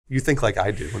You think like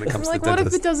I do when it comes to the what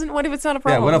dentist. if it doesn't? What if it's not a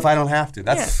problem? Yeah, what if I don't have to?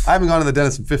 I haven't gone to the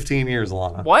dentist in 15 years,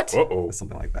 Alana. What?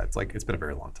 Something like that. It's been a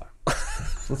very long time.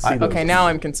 Let's see Okay, now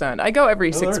I'm concerned. I go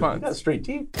every 6 months. You got straight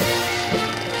teeth.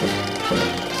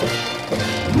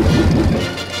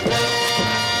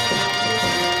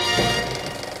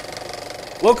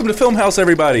 Welcome to Film House,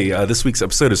 everybody. This week's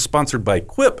episode is sponsored by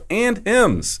Quip and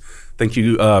Hims. Thank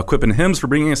you, Quip and Hims, for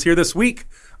bringing us here this week.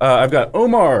 I've got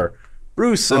Omar,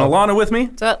 Bruce, and Alana with me.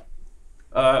 What's up?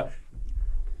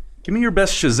 Give me your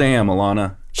best Shazam,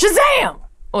 Alana. Shazam!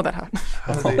 Oh, that happened.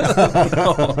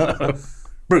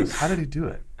 Bruce. How did he do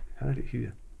it?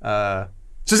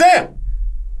 Shazam!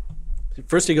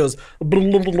 First he goes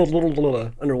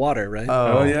underwater, right?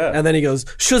 Oh, yeah. And then he goes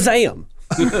Shazam.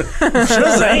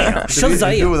 Shazam! Shazam.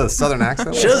 Did you do it with a southern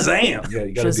accent? Shazam! Yeah,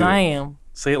 you gotta Shazam. do it.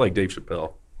 Say it like Dave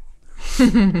Chappelle.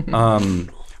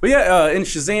 But yeah, in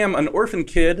Shazam, an orphan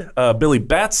kid, Billy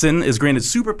Batson, is granted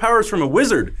superpowers from a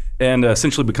wizard and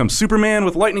essentially becomes Superman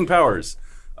with lightning powers.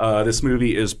 This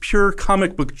movie is pure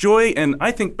comic book joy, and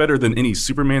I think better than any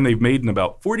Superman they've made in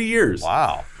about 40 years.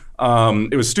 Wow.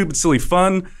 It was stupid, silly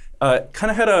fun.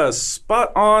 Kind of had a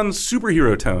spot-on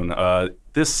superhero tone.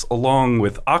 This, along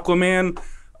with Aquaman,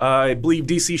 I believe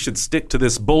DC should stick to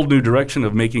this bold new direction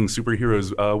of making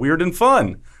superheroes weird and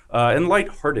fun and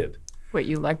lighthearted. Wait,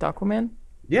 you liked Aquaman?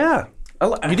 Yeah.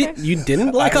 You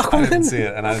didn't like Aquaman? I didn't see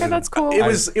it. And Okay, that's cool.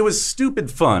 It was stupid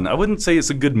fun. I wouldn't say it's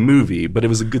a good movie, but it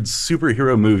was a good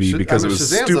superhero movie because it was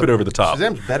stupid over the top.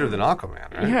 Shazam's better than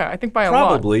Aquaman, right? Yeah, I think by a lot.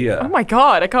 Probably, yeah. Oh my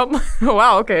god, I can't. Oh,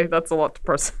 wow, okay, that's a lot to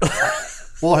process.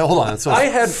 Well, hold on. So I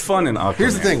had fun in Aquaman.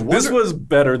 Here's the thing. This was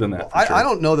better than that. For sure. I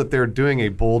don't know that they're doing a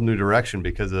bold new direction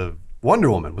because of Wonder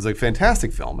Woman. It was a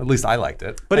fantastic film. At least I liked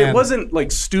it. But it wasn't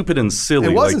like stupid and silly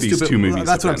It wasn't like these stupid. two movies.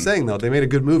 That's what have I'm been. saying, though. They made a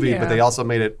good movie, Yeah. but they also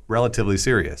made it relatively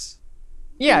serious.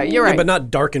 Yeah, you're right. Yeah, but not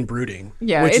dark and brooding.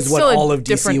 Yeah, which it's is what still a all of DC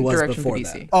different was direction before for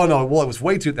that. DC. Oh no! Well, it was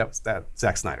way too. That was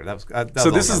Zack Snyder. That was So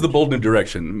all this is the garbage. bold new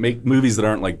direction. Make movies that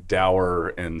aren't like dour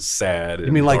and sad.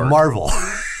 You mean like Marvel?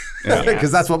 Yeah.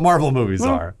 Because that's what Marvel movies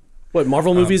are. What,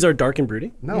 Marvel movies are dark and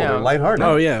brooding? No, No. they're lighthearted.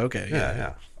 Oh, yeah, okay.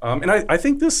 yeah. And I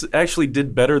think this actually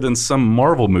did better than some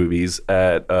Marvel movies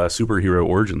at superhero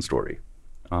origin story.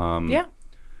 Yeah.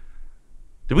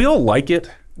 Did we all like it?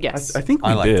 Yes. I think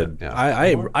we I liked did. it.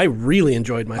 Yeah. I really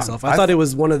enjoyed myself. I thought it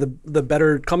was one of the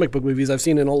better comic book movies I've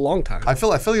seen in a long time. I feel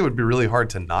like it would be really hard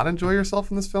to not enjoy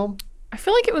yourself in this film. I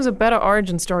feel like it was a better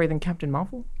origin story than Captain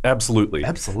Marvel. Absolutely.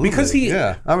 Absolutely. Because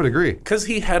I would agree. because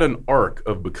he had an arc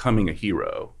of becoming a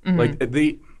hero. Like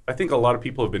I think a lot of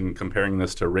people have been comparing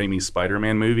this to Raimi's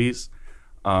Spider-Man movies.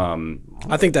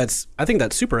 I think that's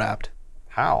super apt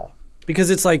How? because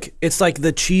it's like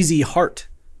the cheesy heart.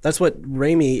 That's what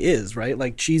Raimi is, right?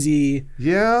 Like cheesy.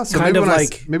 Yeah. So Kind maybe of when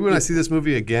like- maybe when I see this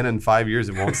movie again in 5 years,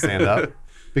 it won't stand up.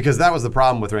 Because that was the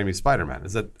problem with Raimi's Spider-Man,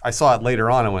 is that I saw it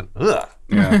later on and went, ugh,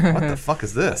 Yeah. what the fuck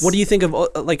is this? What do you think of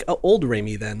old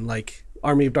Raimi then, like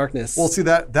Army of Darkness? Well, see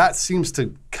that seems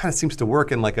to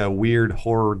work in like a weird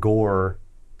horror gore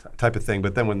type of thing,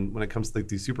 but then when it comes to like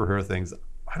these superhero things,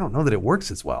 I don't know that it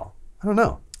works as well. I don't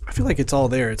know. I feel like it's all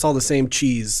there. It's all the same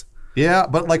cheese. Yeah,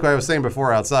 but like I was saying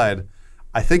before outside,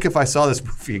 I think if I saw this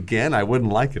movie again, I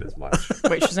wouldn't like it as much.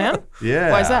 Wait, Shazam?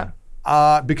 Yeah. Why is that?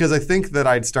 Because I think that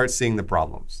I'd start seeing the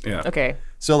problems. Yeah. Okay.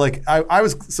 So like I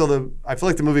feel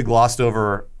like the movie glossed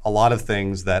over a lot of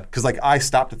things because like I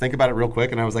stopped to think about it real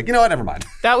quick and I was like, you know what, never mind.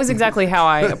 That was exactly how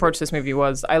I approached this movie.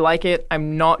 I like it.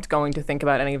 I'm not going to think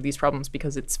about any of these problems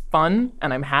because it's fun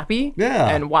and I'm happy. Yeah.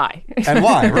 And why? And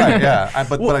why? Right? Yeah.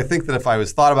 But I think that if I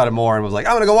was thought about it more and was like,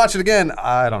 I'm gonna go watch it again,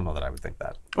 I don't know that I would think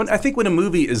that. I think when a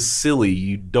movie is silly,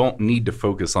 you don't need to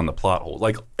focus on the plot hole.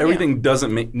 Like everything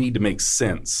doesn't need to make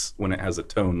sense when it has a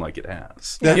tone like it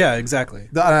has. Yeah, exactly.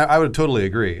 I would totally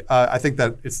agree. I think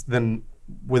that it's then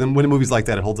when a movie's like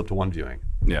that, it holds up to one viewing.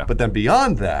 Yeah. But then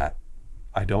beyond that,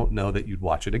 I don't know that you'd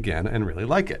watch it again and really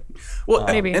like it. Well,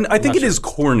 Maybe. and I think it is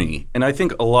corny, and I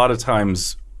think a lot of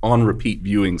times on repeat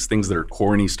viewings, things that are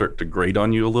corny start to grate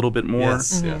on you a little bit more.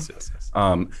 Yes.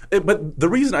 But the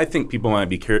reason I think people might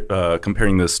be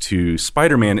comparing this to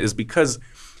Spider-Man is because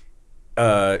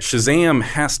Shazam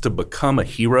has to become a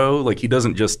hero. Like he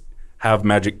doesn't just have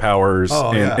magic powers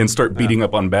and start beating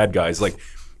up on bad guys. Like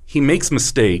he makes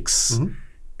mistakes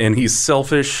and he's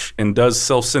selfish and does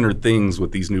self-centered things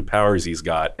with these new powers he's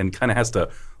got and kind of has to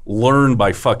learn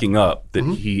by fucking up that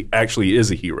he actually is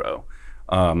a hero.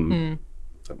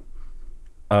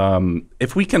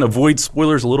 If we can avoid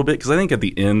spoilers a little bit, because I think at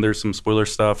the end there's some spoiler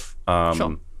stuff.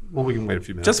 Sure. Well, we can wait a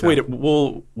few minutes. Just wait.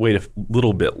 We'll wait a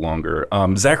little bit longer.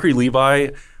 Zachary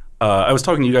Levi. I was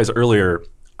talking to you guys earlier.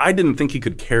 I didn't think he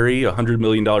could carry a $100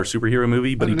 million superhero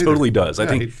movie, but he totally does. I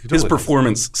think he totally his does.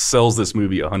 performance sells this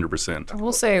movie 100%. I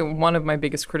will say one of my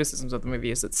biggest criticisms of the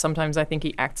movie is that sometimes I think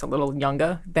he acts a little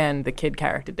younger than the kid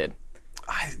character did.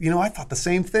 I thought the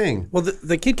same thing. Well,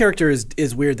 the kid character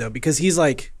is weird though, because he's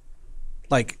like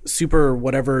super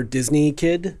whatever Disney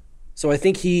kid. So I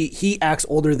think he acts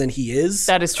older than he is.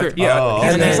 That is true. Yeah, Oh,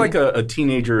 he's, okay. he's like a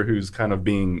teenager who's kind of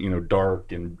being,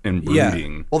 dark and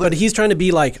brooding. Well, but he's trying to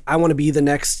be like, I want to be the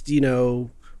next,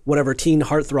 whatever teen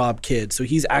heartthrob kid. So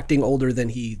he's acting older than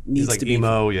he needs He's like to be.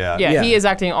 emo, yeah. Yeah, he is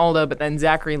acting older, but then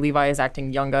Zachary Levi is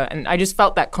acting younger. And I just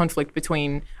felt that conflict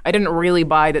between, I didn't really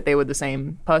buy that they were the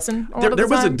same person a lot of There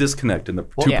the was a time. disconnect in the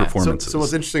two yeah. performances. So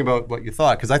what's interesting about what you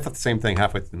thought, because I thought the same thing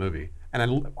halfway through the movie,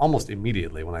 and almost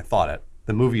immediately when I thought it,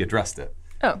 the movie addressed it.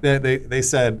 Oh. They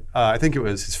said, I think it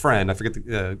was his friend, I forget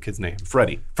the kid's name.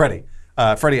 Freddie.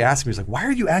 Freddie asked me, he's like, why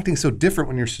are you acting so different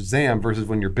when you're Shazam versus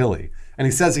when you're Billy? And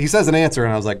he says an answer,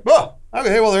 and I was like, oh,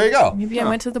 okay, well, there you go. Maybe I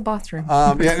went to the bathroom.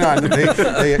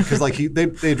 Because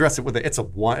they address it with it's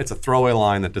a throwaway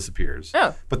line that disappears.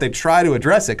 Oh. But they try to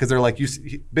address it because they're like,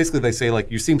 basically they say like,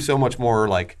 you seem so much more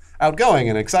like outgoing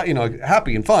and excited,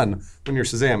 happy and fun when you're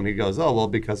Shazam. And he goes, oh well,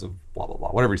 because of blah blah blah,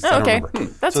 whatever he said. Oh, okay. I don't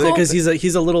remember. That's So cool. Because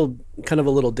he's a little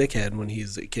dickhead when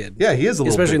he's a kid. Yeah, he is a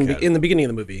little especially dickhead. in the beginning of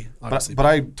the movie. Obviously, But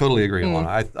I totally agree,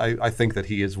 Alana. I think that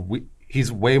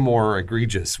he's way more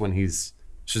egregious when he's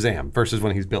Shazam versus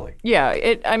when he's Billy. Yeah,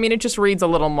 it just reads a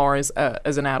little more as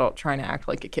an adult trying to act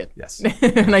like a kid. Yes.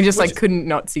 And I just couldn't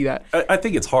not see that. I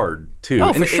think it's hard too.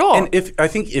 Oh, for sure. And I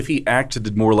think if he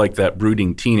acted more like that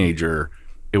brooding teenager,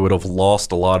 it would have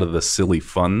lost a lot of the silly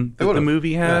fun that the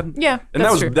movie had. Yeah, and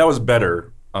that's true. that was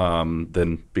better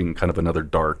than being kind of another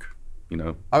dark,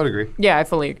 I would agree. Yeah, I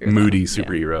fully agree with moody that.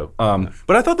 superhero.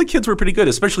 But I thought the kids were pretty good,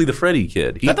 especially the Freddy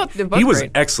kid. I thought they were both he was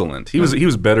great. excellent. He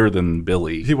was better than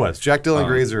Billy. He was. Jack Dylan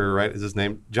Grazer, right, is his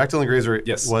name? Jack Dylan Grazer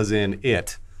Yes. was in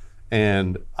It,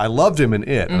 and I loved him in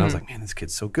It, and I was like, man, this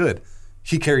kid's so good.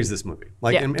 He carries this movie.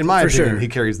 Like, Yeah. in my For opinion, sure. he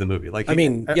carries the movie. Like,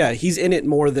 he's in it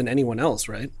more than anyone else,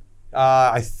 right?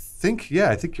 I think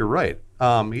you're right.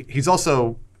 He's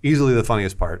also easily the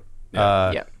funniest part.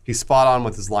 Yeah. He's spot on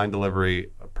with his line delivery.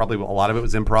 Probably a lot of it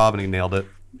was improv, and he nailed it.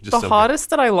 Just The so good. hardest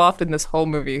that I laughed in this whole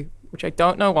movie, which I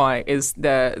don't know why, is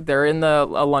they're in a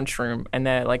lunchroom and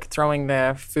they're throwing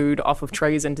their food off of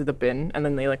trays into the bin, and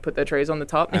then they put their trays on the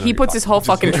top, and he puts his whole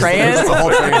fucking tray in. The whole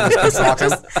tray and just talking.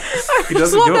 He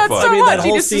doesn't love go that far. so I mean, much. that He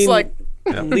whole just is scene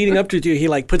leading up to it,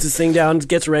 he puts his thing down,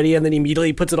 gets ready, and then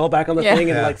immediately puts it all back on the Yeah. thing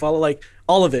and Yeah. follow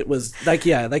all of it was that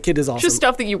kid is awesome. Just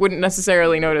stuff that you wouldn't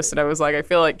necessarily notice, and I was like, I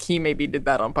feel like he maybe did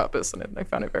that on purpose, and I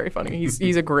found it very funny.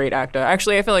 He's a great actor.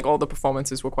 Actually, I feel like all the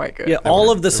performances were quite good. Yeah,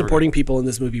 all of the supporting people in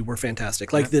this movie were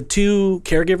fantastic. Like the two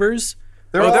caregivers,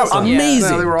 They were awesome. amazing.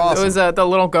 Yeah, they were awesome. It was the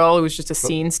little girl who was just a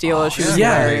scene stealer. She was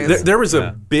yeah. hilarious. There was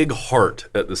a big heart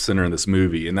at the center of this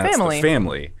movie, and that's Family. the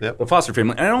family, Yep. the foster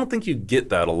family. And I don't think you get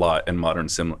that a lot in modern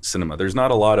cinema. There's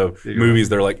not a lot of movies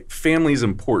that are like, family's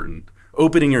important.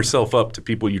 Opening yourself up to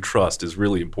people you trust is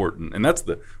really important. And that's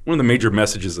one of the major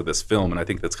messages of this film, and I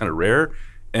think that's kind of rare.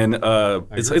 And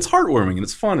it's heartwarming, and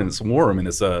it's fun, and it's warm, and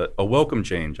it's a welcome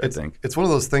change, I think. It's one of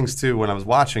those things, too, when I was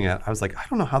watching it, I was like, I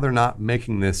don't know how they're not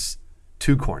making this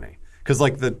too corny. Because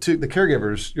the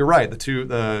caregivers, you're right.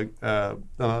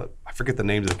 I forget the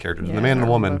names of the characters. Yeah, the man and I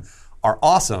the woman remember. are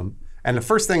awesome. And the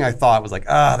first thing I thought was like,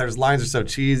 their lines are so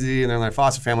cheesy, and they're in their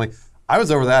foster family. I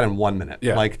was over that in 1 minute.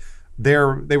 Yeah. Like they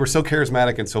were so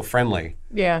charismatic and so friendly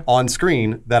Yeah. on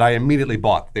screen that I immediately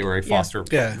bought they were a foster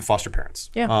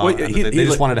parents. Yeah. Well, And he- they he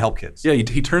just like- wanted to help kids. Yeah, he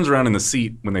turns around in the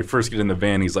seat when they first get in the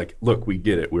van. He's like, "Look, we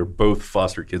get it. We're both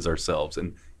foster kids ourselves,"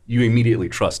 and you immediately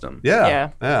trust him. Yeah.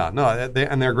 No,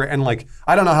 they're great. And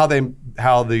I don't know how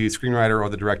the screenwriter or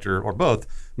the director or both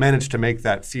managed to make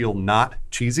that feel not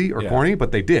cheesy or corny,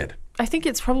 but they did. I think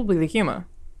it's probably the humor.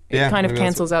 It Yeah, kind of maybe that's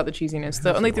cancels out the cheesiness.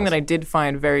 The only thing that I did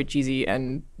find very cheesy,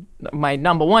 and my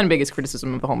number one biggest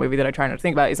criticism of the whole movie that I try not to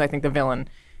think about, is I think the villain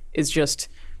is just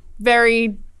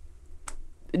very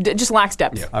just lacks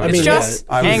depth. Yeah. I It's mean, just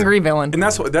I was- angry villain. And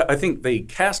that's what I think they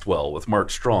cast well with Mark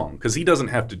Strong, because he doesn't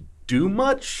have to do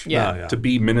much Yeah. No, yeah. to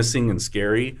be menacing and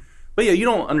scary. But yeah, you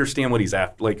don't understand what he's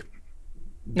after. Like,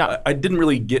 No. I didn't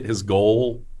really get his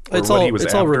goal or It's what all he was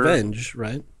it's after. all revenge,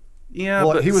 right? Yeah,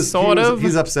 Well, but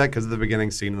he's upset because of the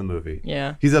beginning scene of the movie.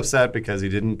 Yeah. He's upset because he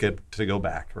didn't get to go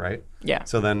back, right? Yeah.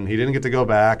 So then he didn't get to go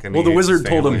back, and well, the he hates his wizard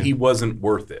told him family. he wasn't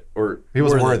worth it, or He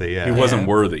wasn't worthy. Yeah. he wasn't Yeah.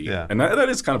 worthy. Yeah. And that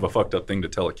is kind of a fucked up thing to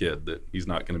tell a kid, that he's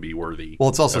not going to be worthy. Well,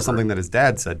 it's also ever. something that his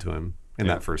dad said to him in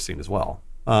that first scene as well.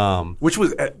 Which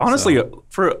was honestly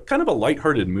for kind of a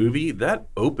lighthearted movie. That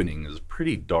opening is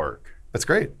pretty dark. That's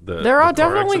great. There are car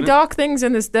definitely accident. dark things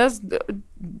in this.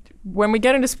 When we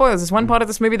get into spoilers, there's one part of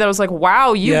this movie that I was like,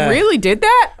 "Wow, you really did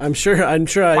that?" I'm sure. I'm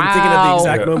thinking of the Wow.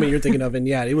 exact moment you're thinking of, and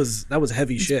yeah, that was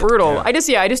heavy shit. Brutal. I just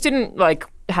didn't like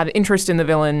had interest in the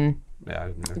villain. Yeah, I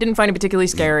didn't know. Didn't find it particularly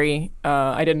scary.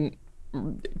 I didn't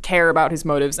care about his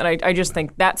motives, and I just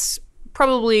think that's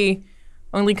probably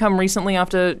only come recently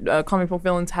after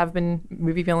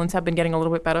movie villains have been getting a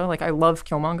little bit better. Like I love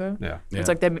Killmonger. Yeah. It's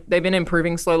like they've been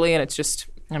improving slowly, and it's just.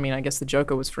 I mean, I guess the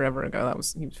Joker was forever ago.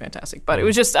 He was fantastic, but it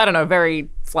was just I don't know, very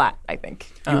flat. I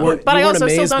think. You weren't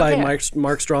amazed by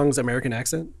Mark Strong's American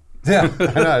accent? Yeah,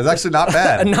 I know. It's actually not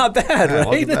bad. Not bad, Yeah,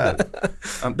 right? it wasn't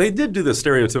bad. They did do the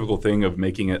stereotypical thing of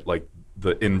making it like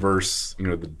the inverse,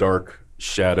 the dark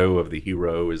shadow of the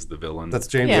hero is the villain. That's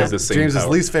James. Yeah. James's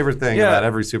least favorite thing about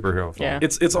every superhero film. Yeah.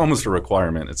 It's almost a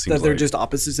requirement. It seems That they're like. just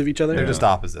opposites of each other. They're just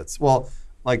opposites. Well,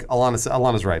 like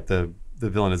Alana's right. The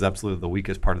villain is absolutely the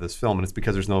weakest part of this film, and it's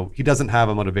because he doesn't have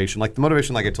a motivation. Like the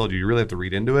motivation, like I told you, you really have to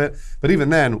read into it. But even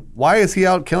then, why is he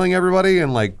out killing everybody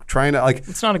and like trying to like?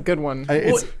 It's not a good one.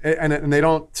 And they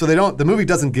don't. So they don't. The movie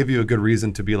doesn't give you a good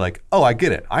reason to be like, oh, I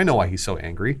get it. I know why he's so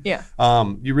angry. Yeah.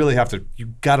 You really have to.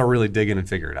 You got to really dig in and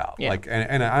figure it out. Yeah. Like,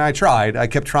 and I tried. I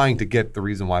kept trying to get the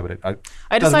reason why, but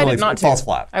I decided not to. It falls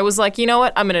flat. I was like, you know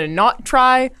what? I'm gonna not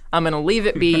try. I'm gonna leave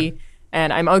it be.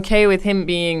 And I'm okay with him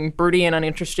being broody and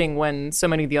uninteresting when so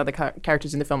many of the other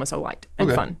characters in the film are so light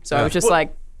and fun. So I was just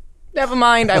like, never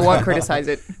mind, I won't criticize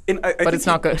it. But it's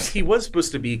not good. He was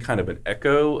supposed to be kind of an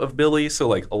echo of Billy, so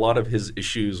like a lot of his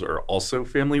issues are also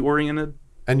family oriented.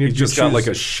 And you just got like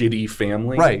a shitty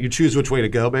family. Right. You choose which way to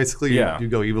go, basically. Yeah. You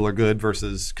go evil or good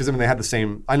versus, because I mean, they had the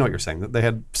same, I know what you're saying, that they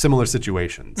had similar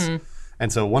situations.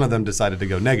 And so one of them decided to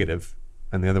go negative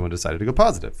and the other one decided to go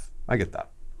positive. I get that.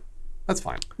 That's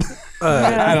fine.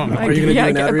 I don't know. Are you gonna do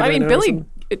an ad read I right mean, now or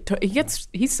Billy,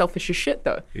 he's selfish as shit,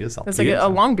 though. He is selfish. There's like a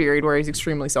long period where he's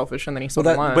extremely selfish, and then he's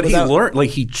learns. But he learned, like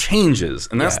he changes,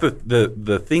 and that's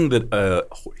the thing that a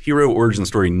hero origin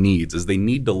story needs is they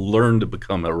need to learn to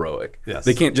become heroic. Yes.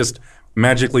 They can't just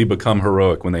magically become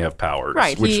heroic when they have powers.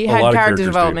 Right. Which He a had lot of character characters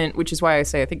development, which is why I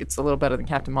say I think it's a little better than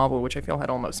Captain Marvel, which I feel had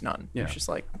almost none. Yeah. It's just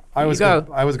like, I always go.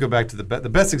 go back to the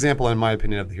best example, in my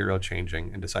opinion, of the hero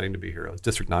changing and deciding to be a hero is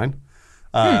District 9.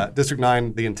 District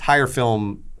 9, the entire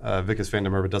film, Vickers Van der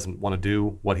Merwe doesn't want to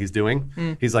do what he's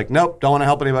doing. He's like, nope, don't want to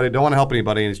help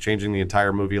anybody, and he's changing the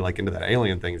entire movie like into that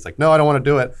alien thing. He's like, no, I don't want to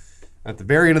do it. And at the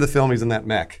very end of the film, he's in that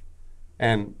mech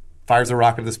and fires a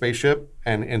rocket at the spaceship,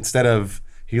 and instead of,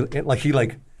 he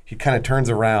kind of turns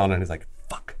around and he's like,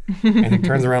 fuck. And he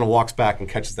turns around and walks back and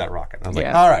catches that rocket. And I was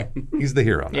like, all right, he's the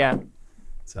hero now. Yeah.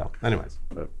 So, anyways.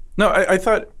 No, I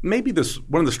thought maybe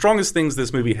one of the strongest things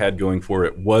this movie had going for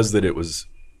it was that it was,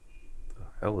 the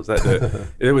hell is that?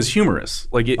 It was humorous.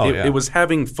 Like it was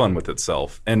having fun with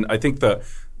itself, and I think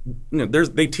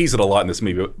they tease it a lot in this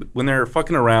movie. When they're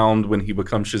fucking around, when he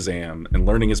becomes Shazam and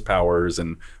learning his powers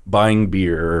and buying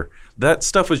beer, that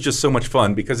stuff was just so much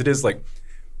fun because it is like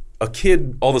a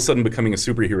kid all of a sudden becoming a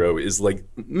superhero is like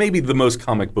maybe the most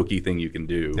comic booky thing you can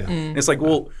do. Yeah. It's like,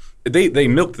 well, they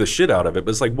milked the shit out of it,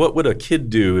 but it's like, what would a kid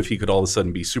do if he could all of a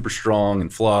sudden be super strong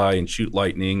and fly and shoot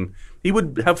lightning? He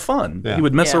would have fun. Yeah. He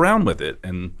would mess around with it.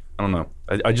 And I don't know.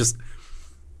 I just,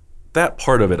 that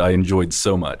part of it I enjoyed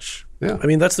so much. Yeah. I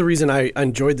mean, that's the reason I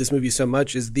enjoyed this movie so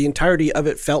much is the entirety of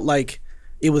it felt like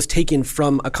it was taken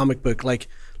from a comic book. Like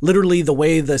literally the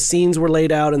way the scenes were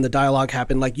laid out and the dialogue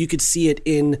happened, like you could see it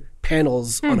in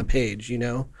panels on a page,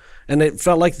 And it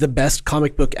felt like the best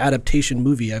comic book adaptation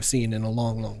movie I've seen in a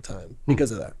long, long time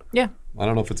because of that. Yeah. I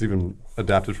don't know if it's even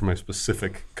adapted from a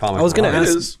specific comic. I was going to run.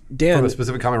 ask Dan. From a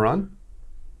specific comic run?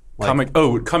 Comic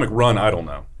run, I don't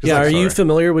know. Yeah, are you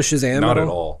familiar with Shazam? Not at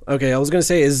all. Okay, I was going to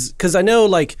say is because I know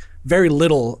like very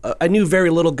little. I knew very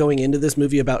little going into this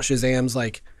movie about Shazam's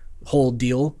like whole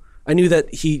deal. I knew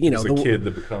that he's a kid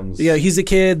that becomes... Yeah, he's a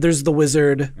kid. There's the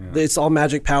wizard. Yeah. It's all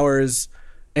magic powers.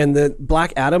 And the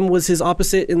Black Adam was his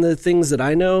opposite in the things that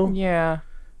I know. Yeah.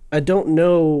 I don't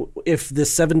know if the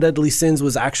Seven Deadly Sins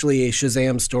was actually a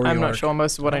Shazam story I'm not arc. sure.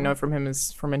 Most of what I know from him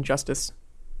is from Injustice.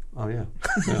 Oh, yeah.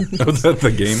 Was that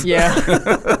the game? Yeah.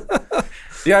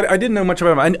 Yeah, I didn't know much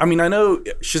about him. I mean, I know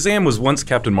Shazam was once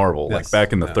Captain Marvel, Yes. like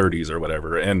back in the 30s or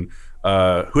whatever. And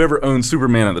whoever owned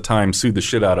Superman at the time sued the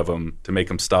shit out of him to make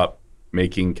him stop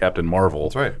making Captain Marvel.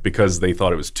 That's right. Because they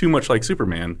thought it was too much like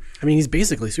Superman. I mean, he's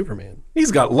basically Superman.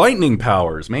 He's got lightning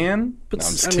powers, man. But No,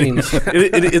 I'm just I kidding. mean-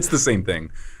 it's the same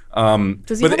thing. And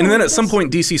Does he have then a at some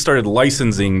point, DC started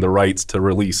licensing the rights to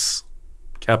release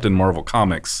Captain Marvel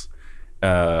comics,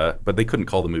 but they couldn't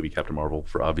call the movie Captain Marvel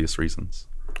for obvious reasons.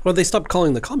 Well, they stopped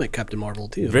calling the comic Captain Marvel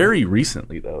too. Very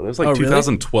recently, though. It was like Oh, really?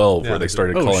 2012 where Yeah, they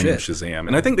started oh, calling him shit. Shazam.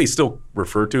 And I think they still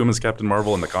refer to him as Captain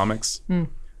Marvel in the comics.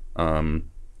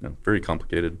 Very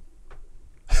complicated.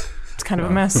 It's kind of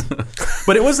a mess.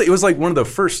 But it was like one of the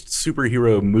first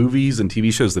superhero movies and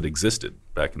TV shows that existed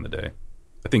back in the day.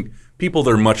 I think people that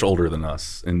are much older than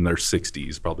us, in their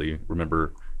 60s, probably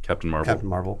remember Captain Marvel. Captain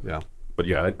Marvel, yeah. But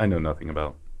yeah, I know nothing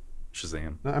about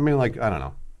Shazam. I mean, like, I don't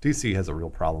know. DC has a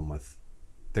real problem with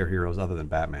their heroes other than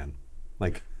Batman.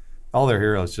 Like, all their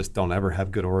heroes just don't ever have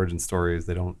good origin stories.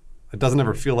 It doesn't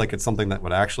ever feel like it's something that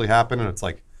would actually happen. And it's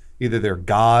like either they're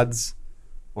gods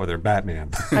or they're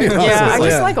Batman. I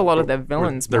just like a lot of the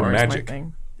villains They're more is my magic.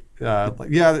 thing. Which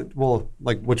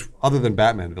other than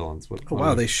Batman villains? Oh,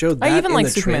 wow, they showed that I even in like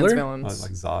the Superman's trailer. villains.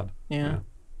 like Zod. Yeah.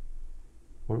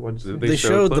 What did you say? They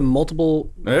showed the clip?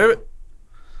 multiple. Eh,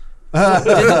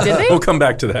 Did they? We'll come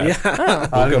back to that. Yeah.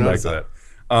 I We'll didn't come back notice to that.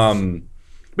 that.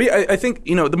 But yeah, I think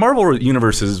the Marvel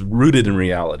universe is rooted in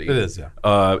reality. It is, yeah.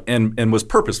 And was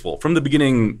purposeful from the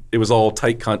beginning. It was all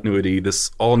tight continuity.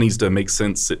 This all needs to make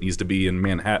sense. It needs to be in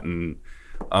Manhattan.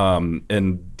 And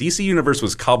DC Universe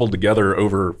was cobbled together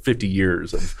over 50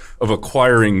 years of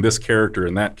acquiring this character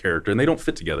and that character, and they don't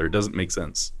fit together. It doesn't make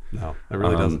sense. No, it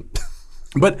really doesn't.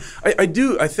 But I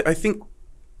think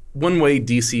one way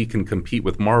DC can compete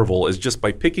with Marvel is just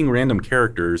by picking random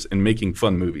characters and making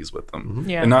fun movies with them,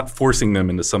 Yeah. and not forcing them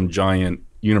into some giant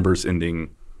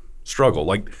universe-ending struggle.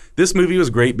 Like this movie was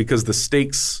great because the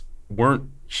stakes weren't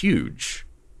huge.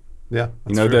 Yeah.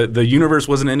 The universe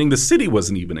wasn't ending. The city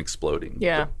wasn't even exploding.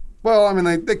 Yeah. Well, I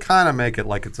mean, they kind of make it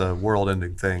like it's a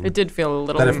world-ending thing. It did feel a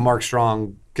little. That if Mark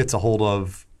Strong gets a hold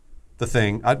of the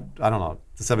thing, I don't know,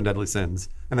 the 7 deadly sins,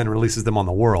 and then releases them on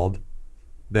the world,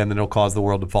 then it'll cause the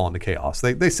world to fall into chaos.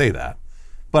 They say that.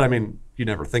 But I mean, you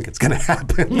never think it's going to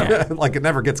happen. Yeah. Like it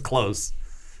never gets close.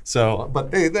 So,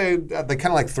 but they kind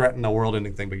of like threaten a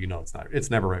world-ending thing, but it's not. It's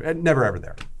never ever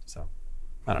there. So,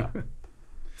 I don't know.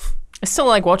 I still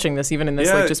like watching this, even in this,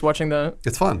 Yeah. like just watching the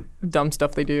It's fun. dumb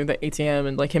stuff they do, the ATM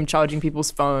and like him charging people's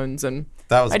phones, and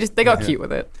That was. they got cute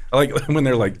with it. I like when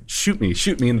they're like, shoot me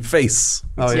in the face.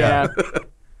 Oh yeah.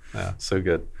 So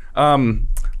good.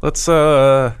 Let's do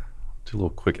a little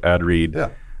quick ad read. Yeah.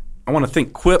 I want to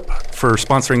thank Quip for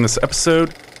sponsoring this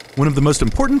episode. One of the most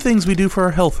important things we do for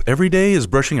our health every day is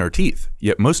brushing our teeth,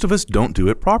 yet most of us don't do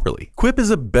it properly. Quip is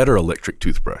a better electric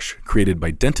toothbrush created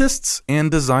by dentists and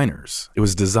designers. It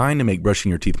was designed to make brushing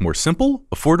your teeth more simple,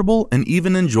 affordable, and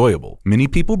even enjoyable. Many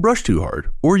people brush too hard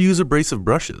or use abrasive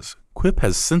brushes. Quip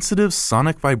has sensitive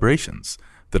sonic vibrations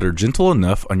that are gentle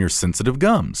enough on your sensitive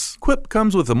gums. Quip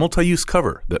comes with a multi-use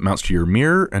cover that mounts to your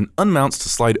mirror and unmounts to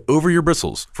slide over your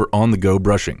bristles for on-the-go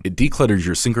brushing. It declutters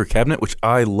your sink or cabinet, which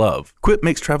I love. Quip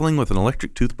makes traveling with an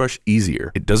electric toothbrush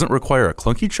easier. It doesn't require a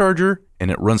clunky charger,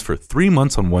 and it runs for 3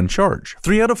 months on one charge.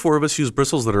 3 out of 4 of us use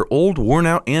bristles that are old, worn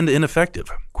out, and ineffective.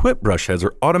 Quip brush heads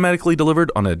are automatically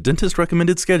delivered on a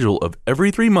dentist-recommended schedule of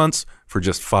every 3 months for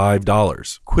just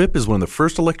 $5. Quip is one of the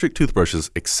first electric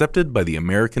toothbrushes accepted by the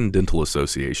American Dental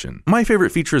Association. My favorite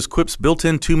feature is Quip's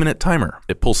built-in 2-minute timer.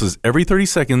 It pulses every 30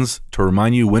 seconds to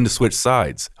remind you when to switch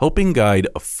sides, helping guide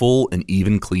a full and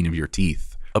even clean of your teeth.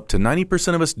 Up to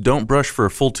 90% of us don't brush for a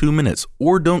full 2 minutes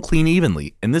or don't clean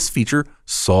evenly, and this feature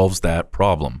solves that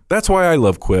problem. That's why I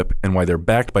love Quip and why they're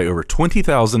backed by over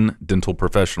 20,000 dental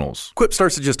professionals. Quip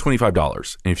starts at just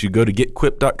 $25, and if you go to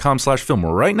getquip.com/film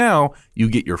right now, you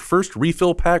get your first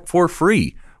refill pack for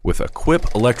free with a Quip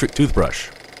electric toothbrush.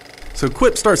 So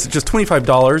Quip starts at just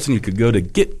 $25, and you could go to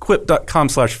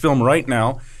getquip.com/film right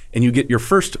now, and you get your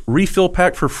first refill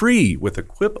pack for free with a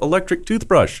Quip electric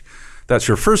toothbrush. That's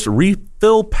your first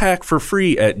refill pack for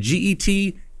free at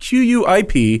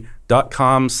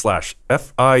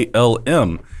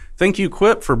getquip.com/FILM. Thank you,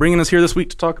 Quip, for bringing us here this week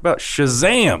to talk about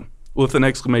Shazam with an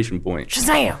exclamation point.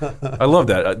 Shazam! I love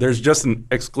that. There's just an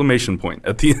exclamation point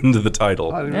at the end of the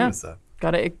title. I didn't Yeah. notice that.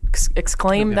 Gotta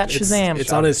exclaim that Shazam.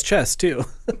 It's on his chest too.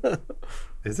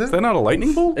 Is it? Is that not a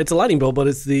lightning bolt? It's a lightning bolt, but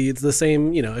it's the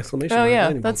same exclamation. Oh mark yeah,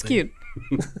 lightning bolt that's thing.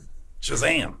 cute.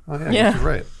 Shazam. Oh yeah. Yeah. You're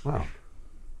right. Wow.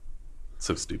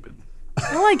 So stupid.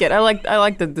 I like it. I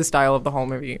like the style of the whole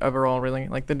movie overall. Really,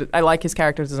 I like his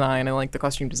character design. I like the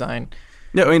costume design.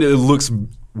 Yeah, I mean, it looks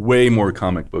way more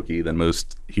comic booky than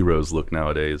most heroes look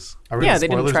nowadays. Are we Yeah, in they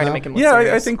didn't spoilers try to now? make him look Yeah, I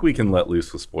serious. think we can let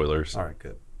loose with spoilers. All right,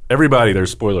 good. Everybody, there's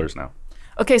spoilers now.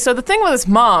 Okay, so the thing with his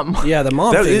mom, Yeah, the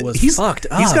mom thing was fucked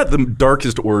up. He's got the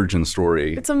darkest origin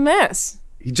story. it's a mess.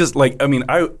 He just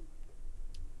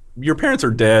your parents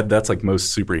are dead. That's like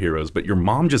most superheroes, but your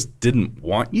mom just didn't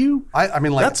want you. I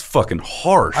mean, like That's fucking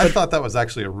harsh. I thought that was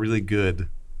actually a really good,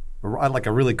 like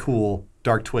a really cool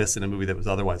dark twist in a movie that was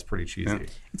otherwise pretty cheesy. Yeah.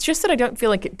 It's just that I don't feel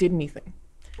like it did anything.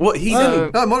 Well, he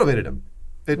No, it motivated him.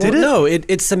 No,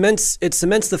 it cements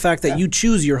the fact that you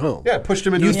choose your home. Yeah, it pushed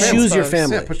him into You his family. choose your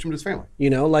family. Yeah, it pushed him to his family. You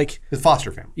know, like His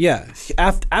foster family. yeah.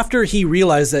 After he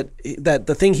realized that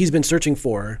the thing he's been searching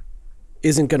for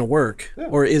isn't going to work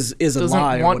or is a Doesn't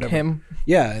lie or want whatever. him.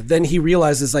 Yeah, then he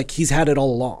realizes like he's had it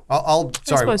all along. I'll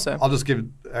suppose so. I'll just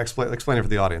explain it for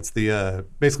the audience. The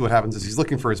basically what happens is he's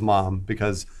looking for his mom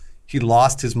because he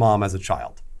lost his mom as a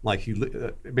child. Like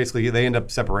basically they end up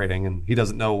separating and he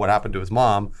doesn't know what happened to his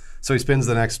mom. So he spends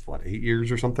the next 8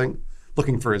 years or something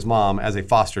looking for his mom as a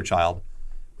foster child.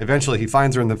 Eventually he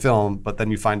finds her in the film, but then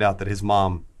you find out that his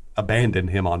mom abandoned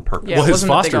him on purpose. Yeah. well, it his wasn't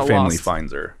that they foster got family lost.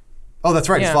 finds her. Oh, that's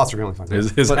right. His Yeah. foster family finds her.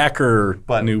 His hacker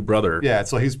new brother. Yeah,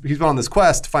 so he's been on this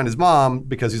quest to find his mom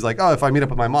because he's like, oh, if I meet up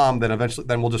with my mom, then eventually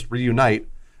we'll just reunite.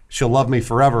 She'll love me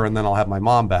forever, and then I'll have my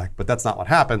mom back. But that's not what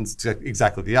happens. It's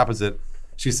exactly the opposite.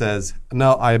 She says,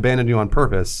 no, I abandoned you on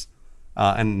purpose,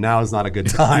 and now is not a good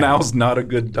time. Now's not a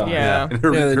good time. Yeah. And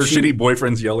her, Yeah, then her she- shitty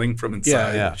boyfriend's yelling from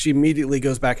inside. yeah. She immediately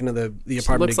goes back into the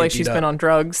apartment. Looks to like get she's beat been up. on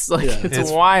drugs. Like Yeah.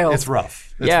 it's wild. It's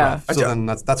rough. It's Yeah. rough. So then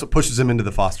that's what pushes him into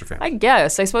the foster family. I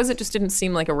guess. I suppose it just didn't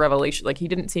seem like a revelation. Like he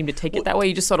didn't seem to take it that way.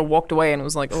 He just sort of walked away and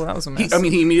was like, "Oh, that was a mess."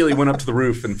 He immediately went up to the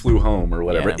roof and flew home or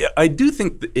whatever. Yeah. Yeah, I do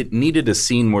think that it needed a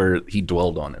scene where he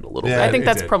dwelled on it a little Yeah, I think it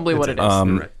that's did. probably It what did. it is.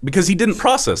 You're right. because he didn't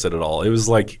process it at all. It was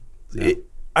like,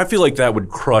 I feel like that would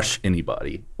crush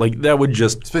anybody. Like that would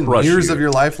just Spend crush years you. of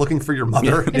your life looking for your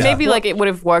mother. And maybe like it would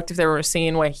have worked if there were a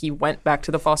scene where he went back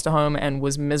to the foster home and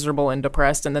was miserable and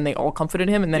depressed, and then they all comforted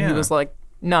him, and then he Yeah. was like,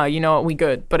 "No, you know what, we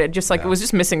good." But it just like it was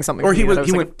just missing something. Or for he me was that I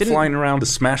he like, went didn't- flying around to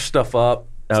smash stuff up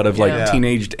out of like Yeah.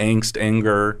 teenaged angst,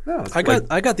 anger.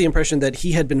 I got the impression that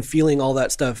he had been feeling all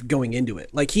that stuff going into it.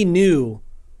 Like he knew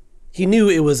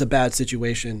it was a bad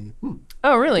situation.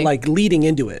 Oh, really? Like leading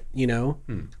into it, you know?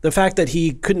 The fact that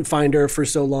he couldn't find her for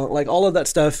so long, like all of that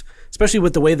stuff, especially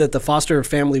with the way that the foster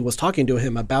family was talking to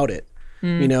him about it.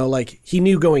 You know, like he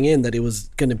knew going in that it was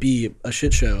going to be a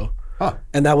shit show. Huh.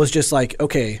 And that was just like,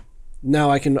 okay, now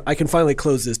I can finally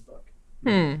close this book.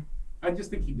 I just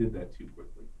think he did that too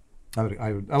quickly.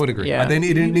 I would agree. Yeah. They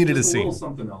needed to see.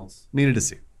 something else. Needed to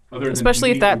see.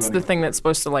 Especially if that's the thing that's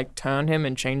supposed to like turn him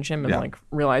and change him and Yeah. like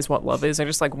realize what love is. I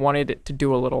just like wanted it to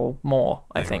do a little more,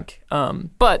 I think.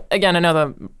 But again,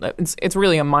 it's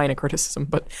really a minor criticism,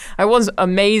 but I was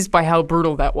amazed by how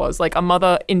brutal that was. Like a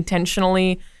mother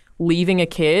intentionally leaving a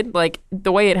kid, like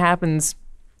the way it happens,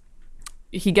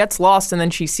 he gets lost and then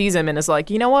she sees him and is like,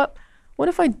 you know what? What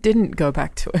if I didn't go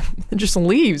back to him and just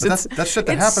leaves? That's shit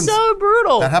that it's happens. so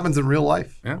brutal. That happens in real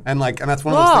life. Yeah. And that's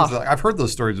one of those things that I've heard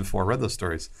those stories before, read those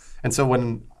stories. And so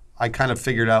when I kind of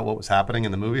figured out what was happening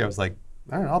in the movie, I was like,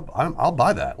 all right, I'll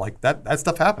buy that. Like that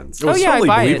stuff happens. It was Oh, yeah, I totally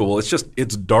buy it. believable.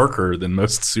 It's darker than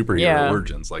most superhero Yeah.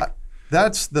 origins. Like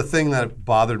That's the thing that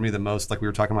bothered me the most. Like we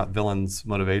were talking about villains'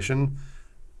 motivation.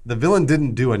 The villain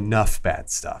didn't do enough bad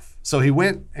stuff. So he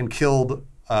went and killed,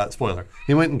 spoiler,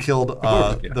 he went and killed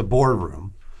the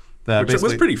boardroom. Which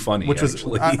was pretty funny, Which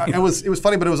actually. it was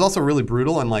funny, but it was also really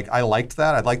brutal. And like I liked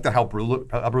that. I liked that how brutal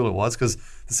it was because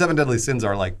the 7 deadly sins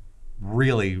are like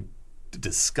really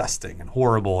disgusting and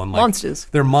horrible and like Monsters.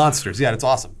 They're monsters. Yeah, it's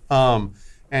awesome.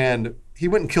 And he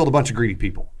went and killed a bunch of greedy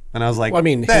people. And I was like, Well, I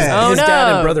mean, his "Dang." dad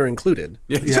no. and brother included.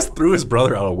 he just threw his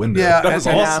brother out a window. Yeah, that was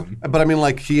and- awesome. But I mean,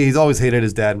 like he's always hated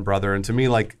his dad and brother, and to me,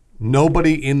 like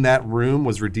nobody in that room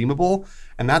was redeemable,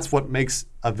 and that's what makes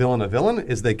a villain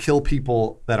is they kill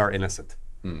people that are innocent.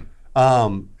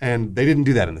 And they didn't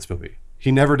do that in this movie.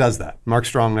 He never does that. Mark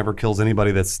Strong never kills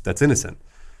anybody that's innocent.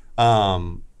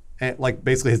 And like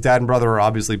basically, his dad and brother are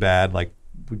obviously bad. Like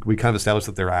we kind of established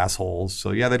that they're assholes.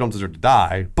 So yeah, they don't deserve to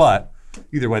die, but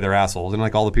either way, they're assholes. And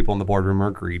like all the people in the boardroom are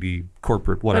greedy,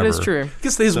 corporate, whatever. That is true.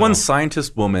 Because there's one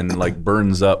scientist woman like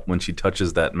burns up when she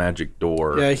touches that magic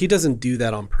door. Yeah, he doesn't do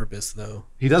that on purpose, though.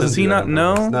 He doesn't. Does he do that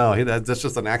not on know? purpose. No, that's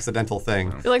just an accidental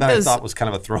thing feel like that I there's- thought was kind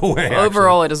of a throwaway. actually.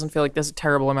 Overall, it doesn't feel like there's a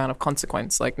terrible amount of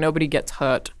consequence. Like nobody gets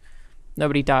hurt,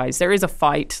 nobody dies. There is a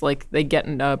fight. Like they get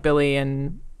in Billy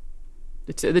and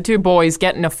the two boys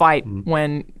get in a fight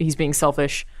when he's being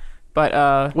selfish. But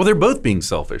Well, they're both being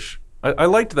selfish. I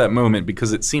liked that moment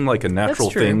because it seemed like a natural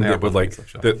true. thing They are that would both like being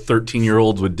selfish. that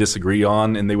 13-year-olds would disagree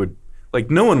on, and they would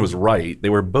like no one was right. They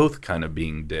were both kind of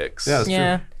being dicks. Yeah, that's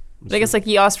yeah. true. But I guess like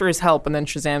he asked for his help, and then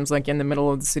Shazam's like in the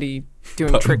middle of the city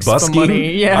doing Bu- tricks busking. for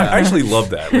money. Yeah, I actually love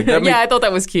that. Like, that yeah, I thought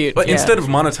that was cute. but yeah. instead of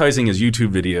monetizing his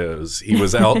YouTube videos, he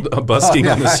was out busking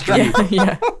on the street.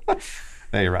 yeah.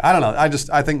 Yeah, you're right. I don't know.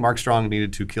 I think Mark Strong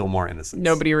needed to kill more innocents.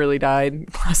 Nobody really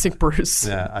died. Classic Bruce.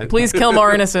 Yeah, Please kill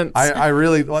more innocents. I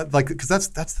really like because that's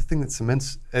the thing that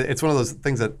cements. It's one of those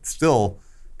things that still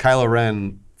Kylo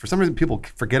Ren. For some reason, people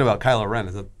forget about Kylo Ren.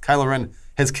 Is that Kylo Ren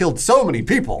has killed so many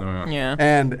people. Yeah.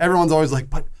 And everyone's always like,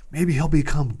 but maybe he'll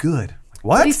become good. Like,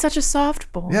 what? But he's such a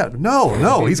soft boy. Yeah,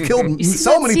 no, he's killed You see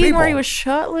so that many scene people. where he was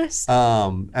shirtless?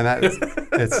 And I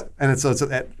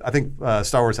think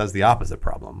Star Wars has the opposite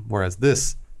problem, whereas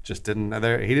this just didn't.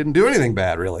 He didn't do anything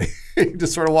bad, really. He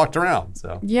just sort of walked around.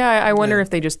 So Yeah, I wonder if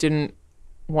they just didn't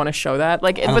want to show that.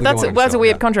 Like, don't but think that's they wanted to a show it,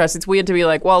 weird yeah. contrast. It's weird to be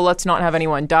like, well, let's not have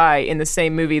anyone die in the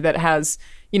same movie that has,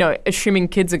 assuming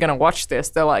kids are going to watch this,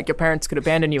 they're like, your parents could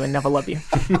abandon you and never love you.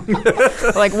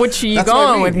 Like, which are you That's what I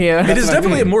going mean. with here? It is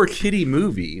definitely a more kiddie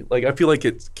movie. Like I feel like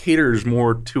it caters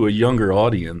more to a younger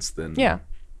audience than Yeah,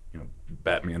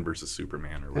 Batman versus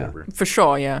Superman or whatever. for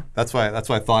sure. Yeah. that's why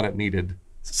I thought it needed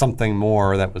something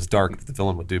more that was dark that the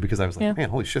villain would do, because I was like, man,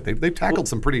 holy shit, they've tackled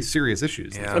some pretty serious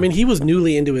issues. Yeah. I mean, he was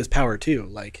newly into his power too.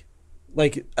 Like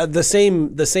the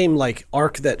same like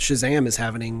arc that Shazam is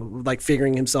having, like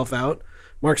figuring himself out.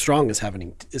 Mark Strong is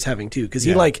having too, because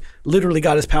he like literally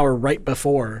got his power right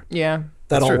before Yeah.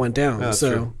 that all true. went down. Yeah, that's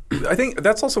so true. I think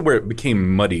that's also where it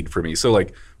became muddied for me. So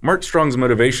like Mark Strong's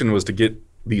motivation was to get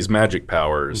these magic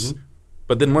powers,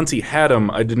 but then once he had them,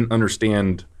 I didn't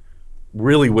understand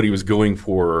really what he was going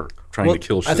for trying to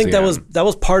kill Shazam. I think that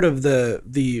was part of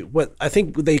the what I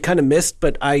think they kind of missed,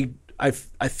 but I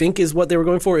think is what they were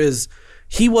going for is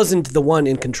he wasn't the one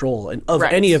in control of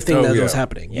Right. any of thing Oh, that yeah. was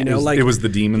happening. You It know, was- like it was the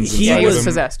demons He inside he of was him.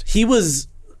 possessed. He was,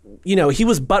 he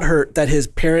was butthurt that his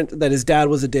dad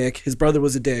was a dick, his brother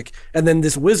was a dick, and then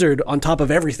this wizard on top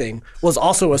of everything was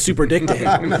also a super dick to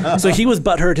him. So he was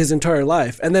butthurt his entire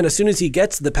life, and then as soon as he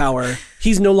gets the power,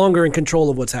 he's no longer in control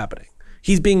of what's happening.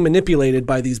 He's being manipulated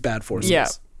by these bad forces. Yeah.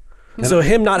 So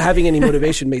him not having any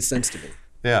motivation made sense to me.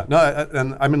 Yeah, no,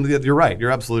 and I mean, you're right.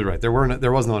 You're absolutely right. There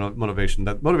was no motivation.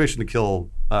 That motivation to kill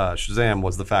Shazam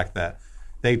was the fact that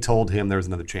they told him there was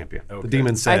another champion. The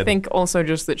demons said. I think also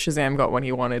just that Shazam got what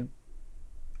he wanted.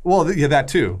 Well, yeah, that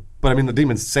too. But I mean, the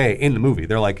demons say in the movie,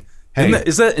 they're like, "Hey,"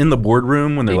 Is that in the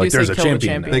boardroom when they're They like, do "There's say a kill the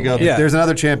champion"? champion. they go, Yeah. "There's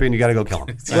another champion. You got to go kill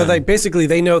him." Well, like basically,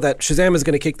 they know that Shazam is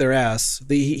going to kick their ass.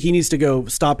 He needs to go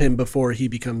stop him before he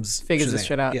becomes Figures Shazam. this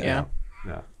shit out. Yeah.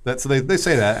 Yeah. So they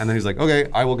say that, and then he's like, "Okay,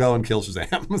 I will go and kill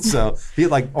Shazam." So he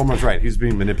almost right. He's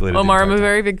being manipulated. Omar, the I'm a entire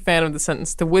very big fan of the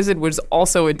sentence. The wizard was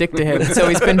also a dick to him, so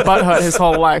he's been butthurt his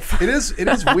whole life. time. It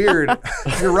is weird.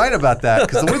 You're right about that,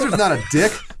 because the wizard's not a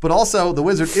dick, but also the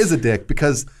wizard is a dick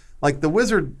because the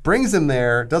wizard brings him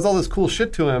there, does all this cool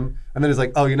shit to him, and then he's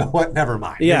like, "Oh, you know what? Never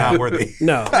mind. Yeah. You're not worthy."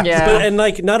 No. Yeah.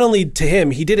 But not only to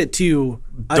him, he did it to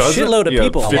a Does it? shitload of Yeah,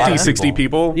 people. 50, of 60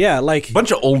 people. Yeah, like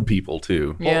Bunch of old people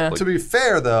too. Yeah. Like, To be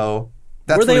fair, though,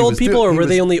 that's were what they he old was people doing. or He were was-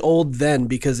 they only old then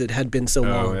because it had been so oh,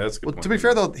 long? yeah, that's a good Well, point. to be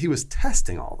fair, though, he was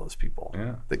testing all those people.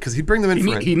 Yeah. Because he'd bring them in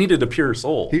for he needed a pure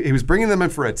soul. he was bringing them in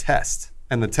for a test,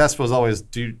 and the test was always,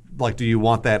 do you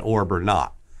want that orb or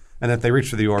not? And if they reached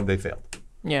for the orb, they failed.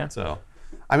 Yeah. So,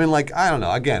 I mean, I don't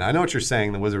know. Again, I know what you're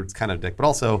saying. The wizard's kind of a dick, but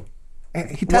also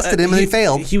he tested him and he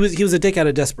failed. He was a dick out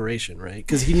of desperation, right?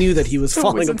 Because he knew that he was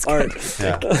falling wizard's apart.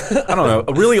 Yeah. I don't know.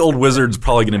 A really old wizard's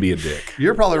probably going to be a dick.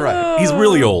 You're probably right. He's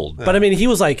really old. But I mean, he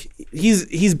was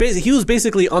he was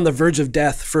basically on the verge of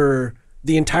death for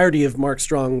the entirety of Mark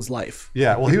Strong's life.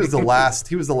 Yeah. Well, he was the last.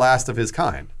 He was the last of his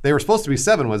kind. They were supposed to be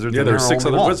 7 wizards. Yeah, and there there were were 6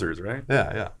 only other one. wizards, right?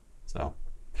 Yeah. Yeah. So,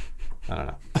 I don't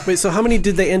know. Wait, so how many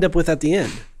did they end up with at the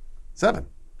end? 7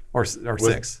 or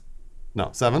 6. No,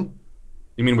 7.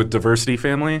 You mean with diversity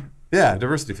family? Yeah,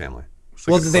 diversity family.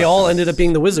 Well, they all ended up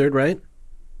being the wizard, right?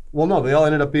 Well, no, they all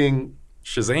ended up being.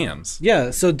 Shazams.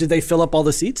 Yeah. So did they fill up all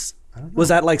the seats? Was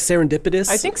that like serendipitous?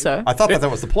 I think so. I thought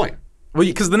that was the point. Well,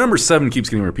 because the number 7 keeps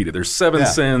getting repeated. There's 7 Yeah.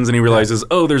 sins, and he realizes,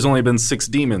 oh, there's only been 6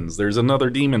 demons. There's another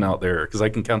demon out there because I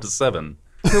can count to 7.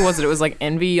 Who was it? It was like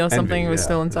envy or something. It was yeah.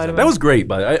 still inside of him. That was great,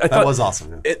 but I thought That was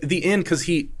awesome. Yeah. at the end because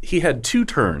he had 2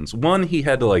 turns. One, he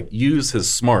had to use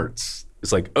his smarts.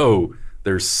 It's like, oh,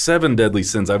 there's 7 deadly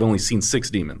sins. I've only seen 6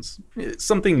 demons. It's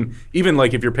something even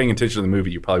if you're paying attention to the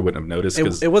movie, you probably wouldn't have noticed.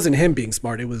 Because It wasn't him being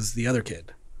smart. It was the other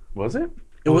kid. was it?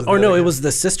 It was, or no, it was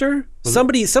the sister.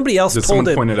 Somebody else Did told someone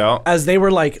him point it out? as they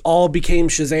were all became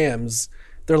Shazams.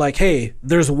 They're like, hey,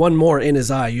 there's one more in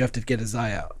his eye. You have to get his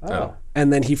eye out. Oh.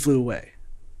 And then he flew away.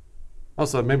 Oh,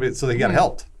 so maybe they got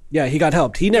helped. Yeah, he got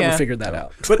helped. He never Yeah. figured that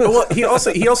out. But he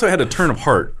also had a turn of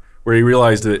heart where he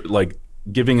realized that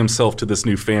giving himself to this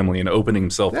new family and opening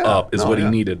himself up is what he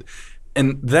needed.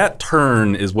 And that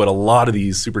turn is what a lot of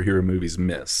these superhero movies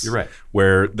miss. You're right.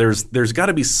 Where there's got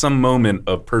to be some moment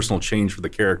of personal change for the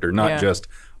character, not Yeah. just,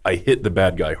 I hit the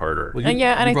bad guy harder. Well, And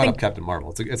I brought think up Captain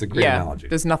Marvel. It's a great analogy.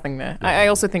 there's nothing there. I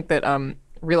also think that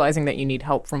realizing that you need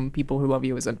help from people who love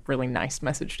you is a really nice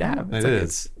message to have. It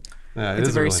is. Yeah, It's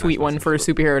a very really sweet nice one message. for a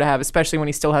superhero to have, especially when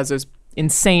he still has those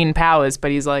insane powers.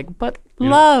 But he's like, but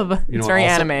love. It's very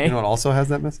also, anime. You know what also has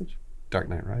that message? Dark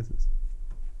Knight Rises.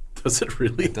 Does it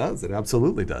really? It does. It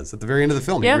absolutely does. At the very end of the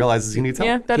film, Yeah. he realizes he needs help.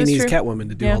 Yeah, that he is needs true. Catwoman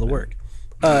to do Yeah. all the work.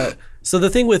 So the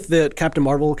thing with the Captain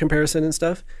Marvel comparison and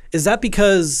stuff, is that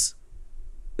because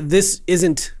this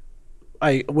isn't,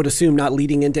 I would assume, not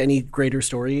leading into any greater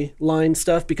storyline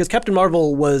stuff? Because Captain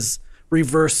Marvel was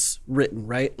reverse written,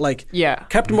 right? Like, Yeah.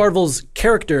 Captain Marvel's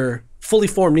character, fully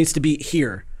formed, needs to be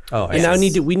here. Oh, and now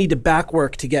we need to back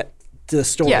work to get to the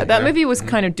story. Yeah, that movie was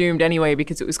kind of doomed anyway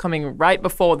because it was coming right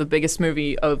before the biggest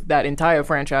movie of that entire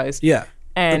franchise. Yeah.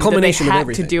 And the culmination they of had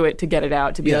everything. to do it to get it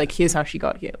out, to be like, here's how she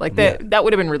got here. Like, that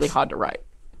would have been really hard to write,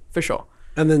 for sure.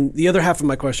 And then the other half of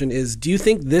my question is, do you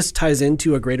think this ties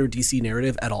into a greater DC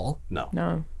narrative at all?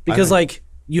 No. Because like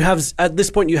you have at this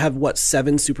point you have what,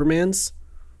 7 Supermans?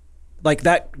 Like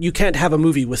that, you can't have a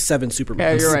movie with 7 Supermans.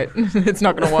 Yeah, you're right. It's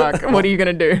not going to work. What are you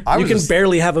going to do? I You was can just-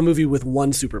 barely have a movie with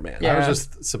 1 Superman. Yeah. I was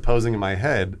just supposing in my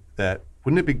head that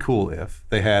wouldn't it be cool if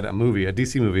they had a movie, a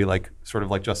DC movie, like sort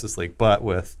of like Justice League, but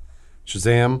with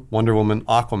Shazam, Wonder Woman,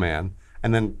 Aquaman,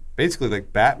 and then basically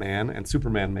like Batman and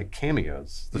Superman make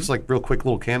cameos. Just like real quick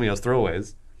little cameos,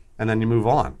 throwaways, and then you move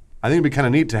on. I think it'd be kind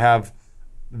of neat to have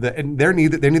and they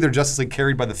need their Justice League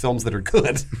carried by the films that are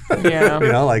good. Yeah.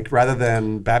 You know, like rather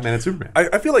than Batman and Superman.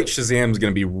 I feel like Shazam's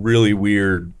going to be really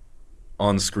weird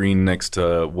on screen next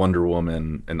to Wonder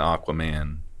Woman and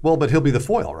Aquaman. Well, but he'll be the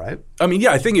foil, right? I mean,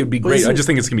 yeah, I think it would be great. I isn't- just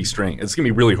think it's going to be strange. It's going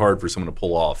to be really hard for someone to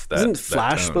pull off that. Isn't that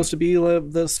Flash tone. supposed to be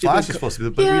the stupid? Flash is supposed to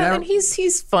be, but Yeah, and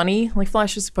he's funny. Like,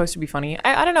 Flash is supposed to be funny.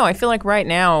 I don't know. I feel like right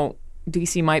now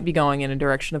DC might be going in a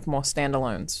direction of more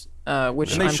standalones,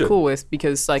 which And they I'm should. cool with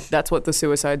because like that's what the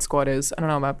Suicide Squad is. I don't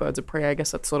know about Birds of Prey. I guess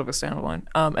that's sort of a standalone.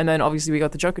 And then obviously we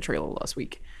got the Joker trailer last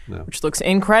week, which looks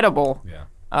incredible. Yeah.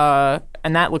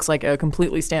 And that looks like a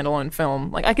completely standalone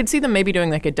film. Like I could see them maybe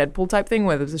doing like a Deadpool type thing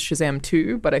where there's a Shazam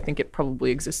 2, but I think it probably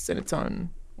exists in its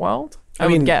own world. I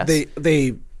mean, would guess.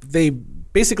 they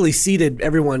basically seeded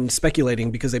everyone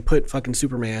speculating because they put fucking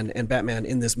Superman and Batman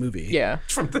in this movie. Yeah.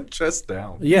 From the chest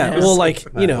down. Yeah, well, like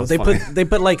you know, was they funny.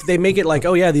 put like they make it like,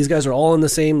 oh yeah, these guys are all in the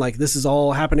same, like this is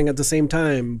all happening at the same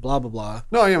time, blah blah blah.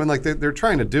 No, I mean, like they're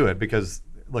trying to do it because,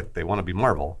 look, they want to be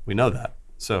Marvel. We know that.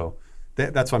 So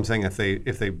that's why I'm saying if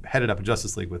they headed up a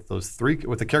Justice League with those 3,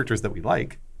 with the characters that we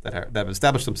like, that have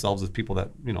established themselves as people that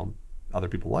other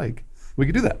people like, we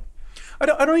could do that.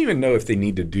 I don't even know if they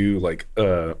need to do like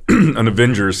an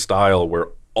Avengers style where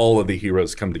all of the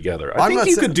heroes come together. I I'm think not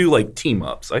you saying- could do like team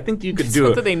ups. I think you could do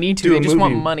not it. that they need to, they just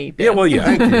want money, Yeah, well,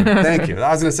 yeah. Thank you.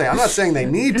 I was going to say, I'm not saying they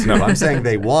need to. I'm saying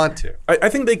they want to. I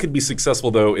think they could be successful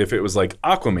though if it was like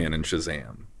Aquaman and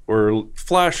Shazam or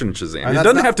Flash and Shazam. It that's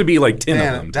doesn't not- have to be like 10 of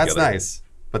Man, them that's together. nice.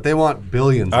 But they want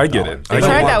billions. I of get dollars. it. They I don't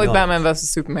tried want that with millions. Batman vs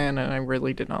Superman, and I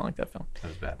really did not like that film. That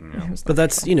was bad. It was But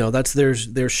that's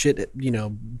their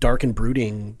shit, dark and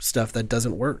brooding stuff that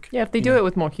doesn't work. Yeah, if they do it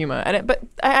with more humor. But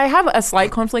I have a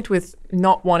slight conflict with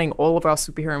not wanting all of our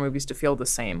superhero movies to feel the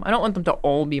same. I don't want them to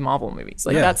all be Marvel movies.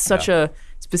 Like that's such a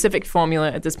specific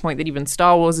formula at this point that even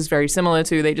Star Wars is very similar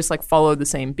to. They just like follow the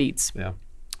same beats. Yeah.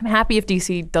 I'm happy if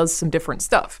DC does some different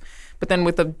stuff. But then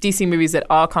with the DC movies that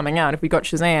are coming out, if we got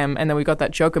Shazam and then we got that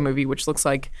Joker movie, which looks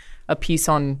like a piece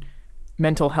on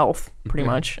mental health, pretty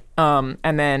much, and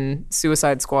then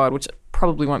Suicide Squad, which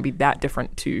probably won't be that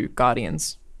different to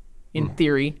Guardians, in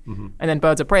theory, and then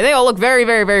Birds of Prey. They all look very,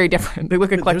 very, very different. They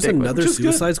look eclectic. There's but- another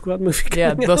Suicide Squad movie.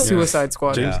 yeah, coming the out. Suicide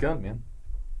Squad. James Yeah. Gunn, man.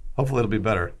 Hopefully it'll be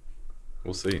better.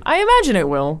 We'll see. I imagine it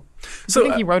will. So I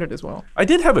think he wrote it as well. I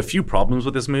did have a few problems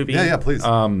with this movie. Yeah, please.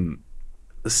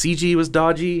 The CG was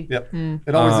dodgy. Yep.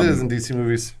 It always is in DC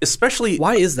movies Especially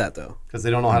Why is that though? because they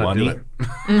don't know how to do Money.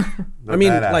 it. I mean,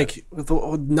 bad at it. like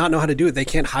not know how to do it. They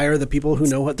can't hire the people who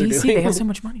know what they're DC, doing. they have so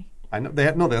much money. I know they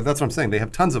have that's what I'm saying. They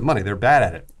have tons of money. They're bad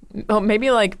at it. Well,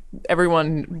 maybe like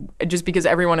everyone, just because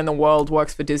everyone in the world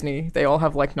works for Disney, they all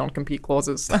have like non-compete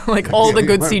clauses. Like all the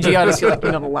good CG artists, you're like,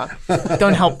 you're not allowed.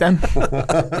 Don't help them.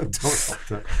 Don't help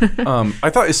them. I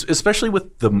thought, especially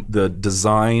with the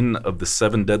design of the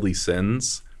 7 deadly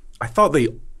sins, I thought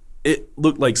it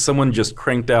looked like someone just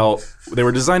cranked out. They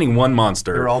were designing one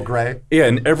monster. They're all gray. Yeah,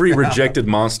 and every rejected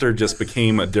monster just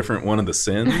became a different one of the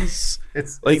sins.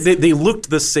 They looked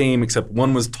the same, except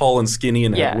one was tall and skinny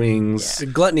and Yeah. had wings.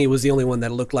 Gluttony was the only one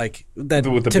that looked like that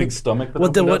With the big stomach that What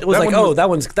opened was up? like? That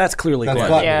one Oh, was- that's clearly That's Gluttony.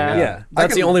 Gluttony, Yeah. Yeah, I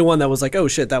that's the can- only one that was like, oh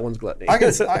shit, that one's Gluttony. I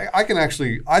can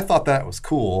actually. I thought that was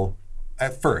cool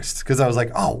at first because I was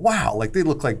like, oh wow, like they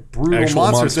look like brutal Actual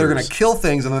monsters. They're gonna monsters. kill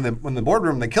things, and then when the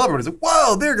boardroom they kill everybody. It's like,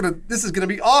 whoa, this is gonna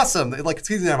be awesome. Like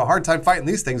he's gonna have a hard time fighting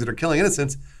these things that are killing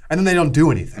innocents, and then they don't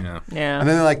do anything. Yeah. And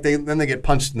then they get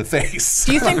punched in the face.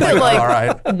 Do you think that all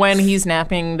right. when he's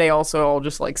napping, they also all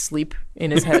just like sleep in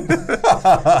his head?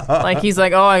 Like he's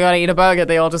like, oh, I gotta eat a burger.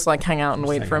 They all just like hang out and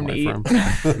wait for him to eat.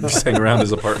 Just hang around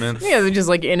his apartment. Yeah, they're just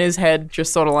like in his head,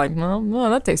 just sort of like, well,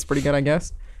 that tastes pretty good, I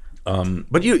guess.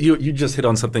 But you just hit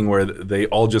on something where they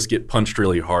all just get punched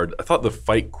really hard. I thought the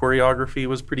fight choreography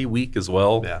was pretty weak as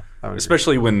well. Yeah, I would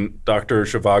especially when Dr.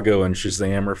 Zhivago and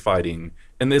Shazam are fighting,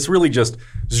 and it's really just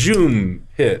zoom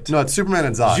hit. No, it's Superman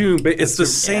and Zod. Zoom, but it's the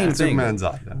same thing. Superman and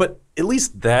Zod. Yeah. But at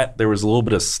least that there was a little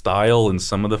bit of style in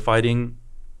some of the fighting.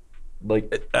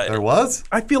 Like there was.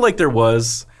 I feel like there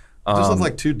was. It just looked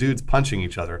like two dudes punching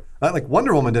each other. Like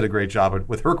Wonder Woman did a great job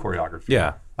with her choreography.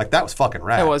 Yeah. Like that was fucking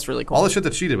rad. It was really cool. All the shit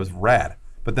that she did was rad.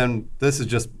 But then this is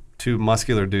just two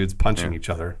muscular dudes punching each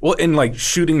other, Well, and like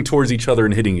shooting towards each other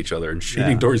and hitting each other, and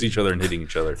shooting Yeah. towards each other and hitting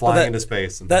each other. flying that- into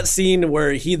space. And That scene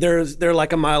where they're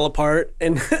like a mile apart,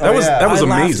 and That was yeah. that was I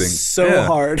laughed amazing. so Yeah.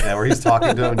 hard. yeah, where he's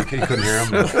talking to him, and you couldn't hear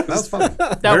him. That was fun.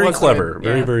 That Very was clever. good,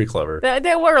 Very yeah. very clever.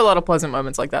 There were a lot of pleasant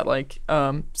moments like that, like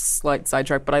slight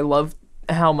sidetrack, but I love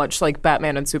how much like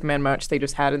Batman and Superman merch they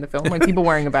just had in the film, like people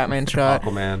wearing a Batman shirt.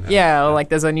 Aquaman. Yeah, like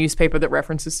there's a newspaper that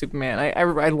references Superman.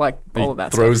 I like all of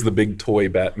that Throws stuff. the big toy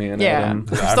Batman at Yeah, him.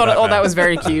 I just thought all that was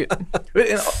very cute. And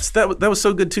that was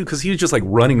so good too because he was just like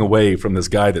running away from this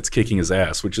guy that's kicking his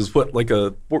ass, which is what like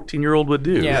a 14-year-old would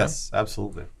do. Yeah. Yes,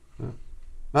 absolutely. Yeah.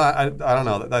 No, I don't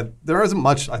know. There isn't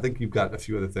much. I think you've got a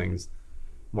few other things.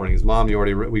 Morning is Mom. You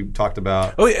already we talked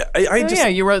about. Oh yeah, I Oh, just yeah,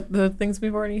 you wrote the things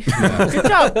we've already. Good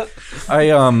job.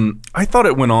 I thought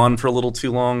it went on for a little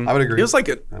too long. I would agree. It was like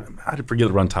I did forget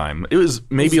the runtime. It was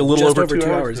maybe a little just over over 2 2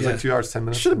 hours. hours. It was like 2 hours 10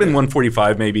 minutes. Should have been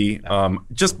 145 maybe.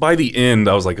 Just by the end,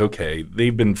 I was like, okay,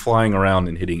 they've been flying around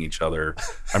and hitting each other.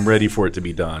 I'm ready for it to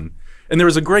be done. And there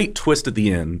was a great twist at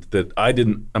the end that I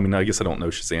didn't. I mean, I guess I don't know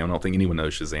Shazam. I don't think anyone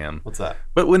knows Shazam. What's that?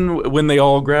 But when they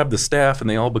all grab the staff and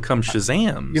they all become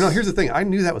Shazams. You know, here's the thing. I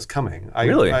knew that was coming.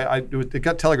 Really? It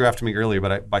got telegraphed to me earlier,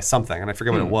 but by something, and I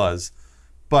forget what it was.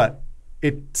 But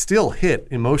it still hit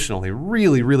emotionally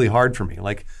really, really hard for me.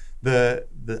 Like there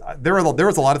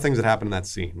was a lot of things that happened in that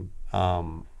scene.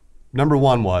 Number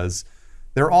one was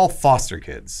they're all foster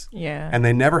kids. Yeah. And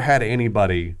they never had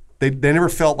anybody. They never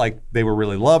felt like they were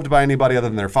really loved by anybody other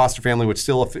than their foster family, which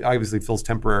still obviously feels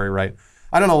temporary, right?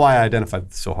 I don't know why I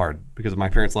identified so hard because my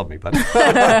parents love me, but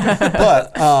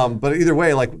but either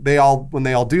way, like when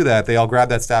they all do that, they all grab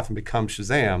that staff and become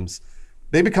Shazams.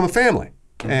 They become a family,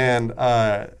 and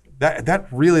that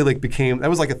really like that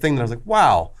was like a thing that I was like,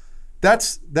 wow,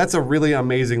 that's a really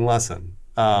amazing lesson,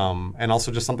 and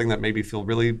also just something that made me feel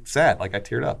really sad, like I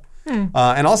teared up.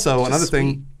 And also another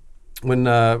thing, when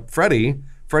Freddy's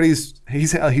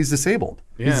disabled.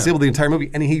 Yeah. He's disabled the entire movie,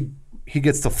 and he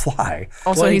gets to fly.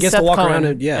 Also, Well, he he's gets to Seth walk Cohen, around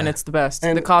and- yeah. and it's the best.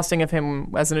 The casting of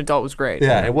him as an adult was great.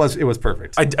 Yeah, it was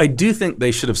perfect. I do think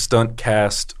they should have stunt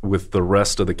cast with the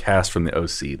rest of the cast from the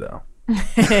OC though.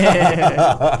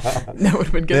 That would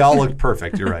have been good. They all looked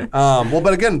perfect. You're right. Well,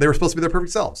 but again, they were supposed to be their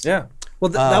perfect selves. Yeah. Well,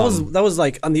 that was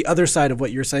like on the other side of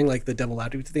what you're saying, like the devil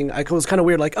advocate thing. It was kind of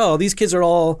weird. Like, oh, these kids are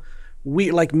all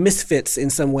weird, like misfits in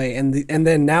some way, and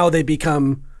then now they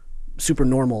become super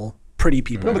normal, pretty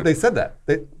people. No, but they said that.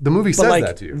 The movie But says like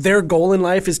that to you. their goal in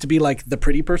life is to be like the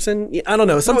pretty person. I don't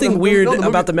know. Something weird the movie-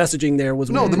 about the messaging there was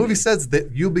No, weird. the movie says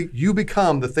that you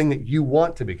become the thing that you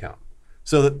want to become.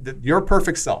 So that your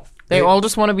perfect self. They all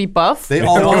just want to be buff. They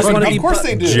all want to be. be Of course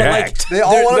they do. jacked. They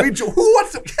all want to be. Who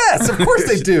wants to? Yes, of course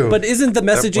they do. But isn't the one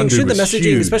messaging? dude Should the was messaging,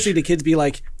 huge. especially to kids, be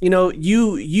like, you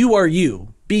are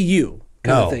you, be you,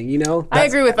 kind No. of thing? You know. I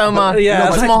agree with Omar. yeah,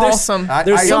 it's like, more there's- wholesome. there's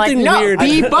You're like, something no, weird.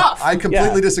 be buff. I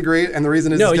completely disagree, and the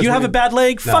reason is No, because you have when a bad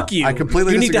leg. No, Fuck you. I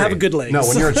completely You disagree. need to have a good leg. No,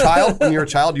 when you're a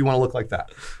child, you want to look like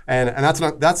that, and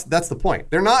that's the point.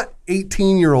 They're not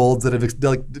 18-year-olds that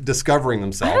have discovering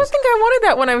themselves. I don't think I wanted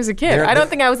that when I was a kid. I don't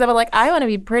think I was ever like, I want to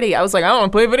be pretty. I was like, I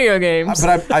want to play video games.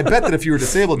 But I bet that if you were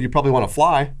disabled, you probably want to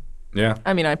fly. Yeah.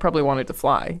 I mean, I probably wanted to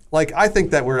fly. Like I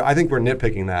think we're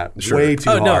nitpicking that way too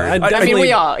Oh no, hard. I'm I mean, definitely,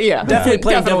 we are. Yeah, definitely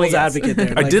playing Definitely, devil's yes. advocate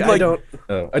there.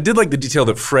 I did like the detail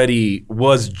that Freddy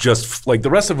was just like the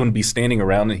rest of them would be standing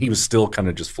around and he was still kind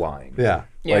of just flying. Yeah.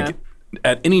 Yeah. Like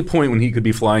at any point when he could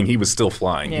be flying, he was still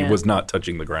flying. Yeah. He was not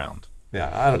touching the ground. Yeah,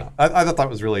 I don't know. I thought that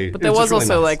was really. But there was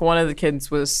also like one of the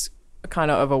kids was kind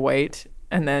of overweight,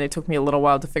 and then it took me a little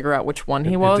while to figure out which one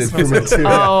he was. did And I was for me like, too.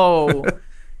 oh,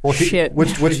 well, shit.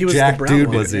 Which He was the Jack brown dude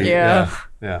one. was he? Yeah.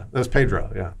 Yeah. That was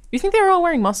Pedro. Yeah. you think they were all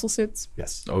wearing muscle suits?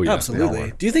 Yes. Oh yeah. Absolutely.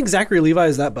 were. Do you think Zachary Levi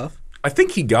is that buff? I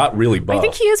think he got really buff. I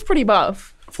think he is pretty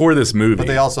buff. For this movie. But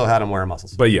they also had him wearing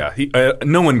muscles. But yeah,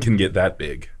 no one can get that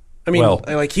big. I mean, well,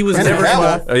 like he was Henry never.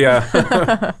 Cavill.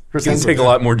 Yeah. He can take a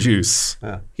lot more juice.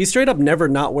 Yeah. He's straight up never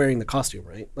not wearing the costume,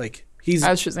 right? Like he's.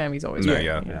 As Shazam, he's always wearing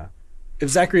it. Yeah. If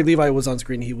Zachary Levi was on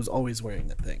screen, he was always wearing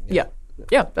that thing. Yeah.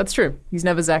 Yeah, that's true. He's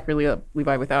never Zachary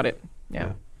Levi without it.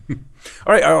 Yeah. All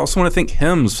right, I also want to thank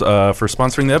Hims for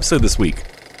sponsoring the episode this week.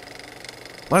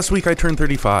 Last week I turned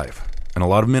 35, and a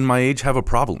lot of men my age have a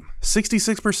problem.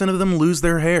 66% of them lose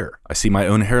their hair. I see my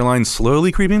own hairline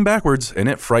slowly creeping backwards, and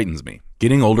it frightens me.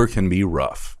 Getting older can be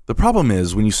rough. The problem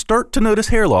is, when you start to notice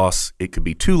hair loss, it could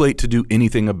be too late to do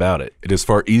anything about it. It is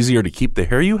far easier to keep the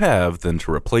hair you have than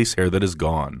to replace hair that is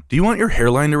gone. Do you want your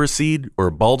hairline to recede or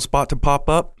a bald spot to pop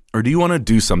up? Or do you want to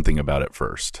do something about it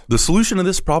first? The solution to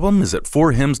this problem is at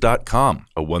 4hims.com,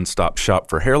 a one-stop shop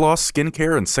for hair loss,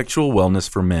 skincare, and sexual wellness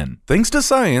for men. Thanks to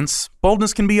science,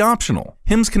 baldness can be optional.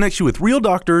 Hims connects you with real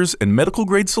doctors and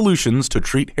medical-grade solutions to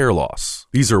treat hair loss.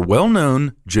 These are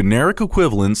well-known, generic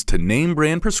equivalents to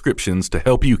name-brand prescriptions to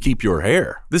help you keep your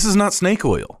hair. This is not snake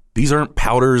oil. These aren't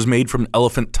powders made from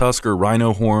elephant tusk or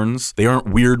rhino horns. They aren't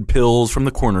weird pills from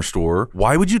the corner store.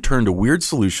 Why would you turn to weird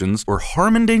solutions or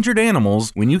harm endangered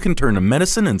animals when you can turn to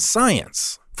medicine and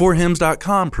science?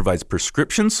 4hims.com provides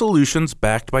prescription solutions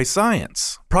backed by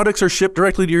science. Products are shipped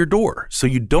directly to your door, so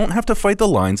you don't have to fight the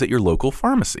lines at your local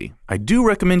pharmacy. I do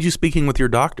recommend you speaking with your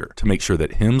doctor to make sure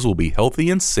that Hims will be healthy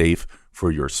and safe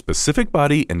for your specific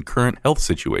body and current health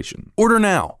situation. Order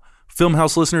now.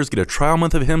 Filmhouse listeners get a trial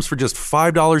month of Hims for just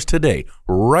 $5 today,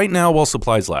 right now while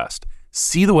supplies last.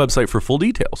 See the website for full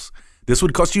details. This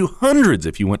would cost you hundreds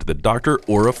if you went to the doctor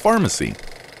or a pharmacy.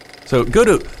 So go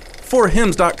to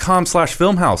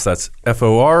 4hims.com/filmhouse. That's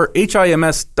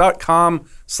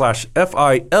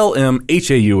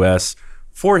FORHIMS.com/FILMHAUS.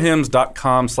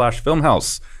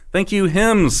 4hims.com/filmhouse. Thank you,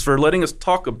 Hims, for letting us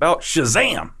talk about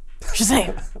Shazam.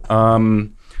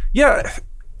 Shazam. Yeah,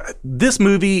 this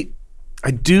movie, I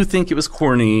do think it was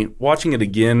corny. Watching it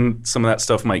again, some of that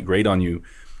stuff might grate on you.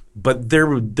 But there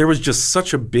was just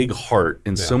such a big heart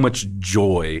and so much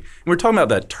joy. And we're talking about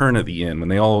that turn at the end when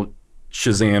they all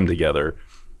Shazam together.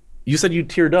 You said you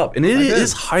teared up. And it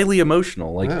is highly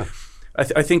emotional. Like,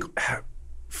 I think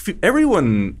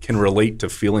everyone can relate to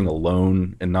feeling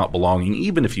alone and not belonging,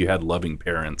 even if you had loving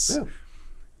parents. Yeah.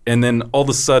 And then all of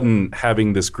a sudden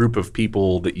having this group of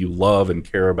people that you love and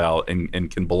care about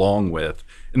and can belong with.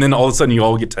 And then all of a sudden you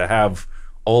all get to have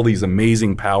all these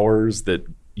amazing powers that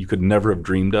you could never have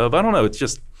dreamed of. I don't know. It's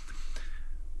just,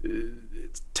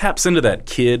 it taps into that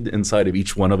kid inside of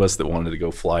each one of us that wanted to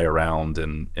go fly around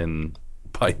and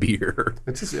buy beer.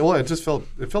 It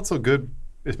felt so good,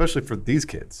 especially for these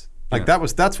kids. Like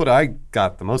that's what I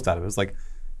got the most out of it. It was like,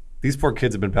 these poor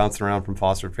kids have been bouncing around from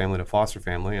foster family to foster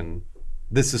family, and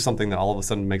this is something that all of a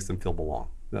sudden makes them feel belong.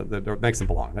 That makes them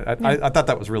belong. I thought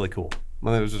that was really cool.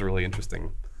 Well, it was just really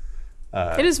interesting.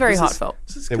 It is very heartfelt.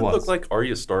 Does this kid look like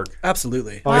Arya Stark?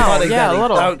 Absolutely. Wow, yeah, a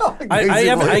little. I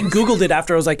Googled it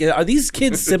after. I was like, are these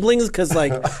kids siblings? Because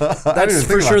like, that's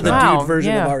for sure the dude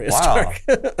version of Arya Stark.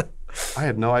 I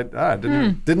had no idea. I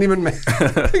didn't even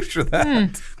picture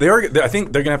that. I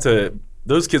think they're going to have to,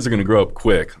 those kids are going to grow up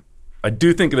quick. I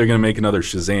do think they're going to make another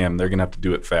Shazam. They're going to have to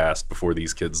do it fast before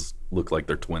these kids look like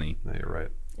they're 20. Yeah, you're right.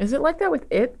 Is it like that with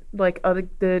It? Like, are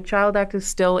the child actors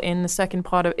still in the second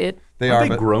part of It? Are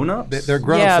they grown-ups? They're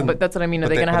grown-ups. Yeah, but that's what I mean. Are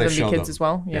they going to have them be kids as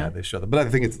well? Yeah, they show them. But I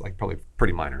think it's like probably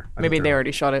pretty minor. Maybe they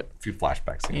already shot it. A few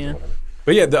flashback scenes or whatever.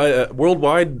 But yeah,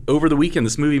 worldwide, over the weekend,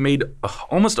 this movie made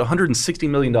almost $160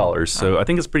 million. So I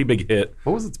think it's a pretty big hit.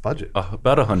 What was its budget?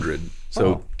 About 100.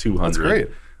 So 200. That's great.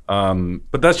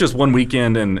 But that's just one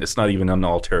weekend, and it's not even on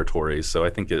all territories. So I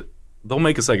think they'll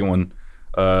make a second one.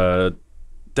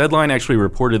 Deadline actually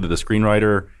reported that the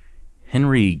screenwriter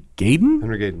Henry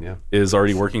Gayden is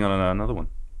already working on another one.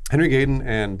 Henry Gayden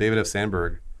and David F.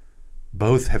 Sandberg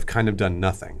both have kind of done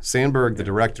nothing. Sandberg, the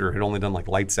director, had only done like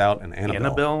Lights Out and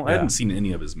Annabelle. I hadn't seen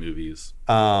any of his movies.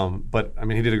 But I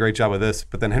mean, he did a great job with this.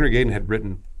 But then Henry Gayden had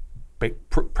written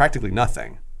practically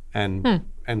nothing, and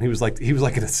he was like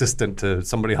an assistant to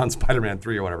somebody on Spider-Man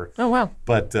 3 or whatever. Oh wow!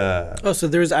 But so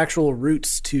there's actual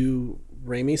roots to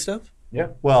Raimi stuff. Yeah.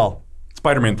 Well,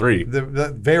 Spider-Man 3.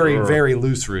 The very, very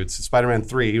loose roots. Spider-Man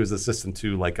 3, he was assistant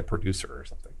to like a producer or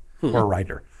something, or a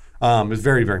writer. It was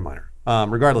very, very minor.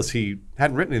 Regardless, he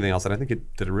hadn't written anything else, and I think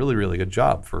it did a really, really good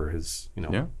job for his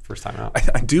first time out.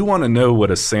 I do want to know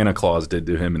what a Santa Claus did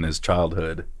to him in his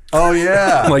childhood. Oh,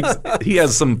 yeah. Like, he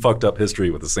has some fucked up history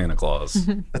with the Santa Claus.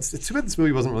 It's too bad this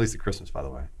movie wasn't released at Christmas, by the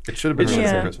way. It should have been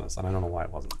released at Christmas, and I don't know why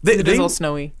it wasn't. It is all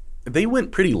snowy. They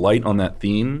went pretty light on that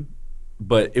theme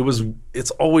but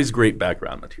it's always great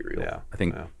background material. Yeah. I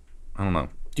think. Yeah. I don't know.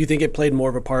 Do you think it played more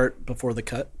of a part before the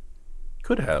cut?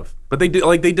 Could have, but they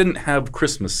didn't have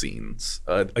Christmas scenes.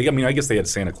 I mean, I guess they had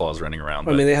Santa Claus running around.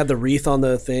 I mean, they had the wreath on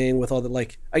the thing with all the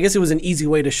I guess it was an easy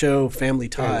way to show family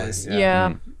ties.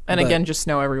 Yeah. And again, just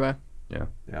snow everywhere. Yeah.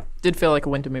 Yeah. Did feel like a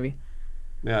winter movie.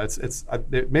 Yeah,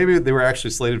 maybe they were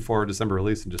actually slated for a December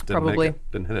release and just didn't Probably. make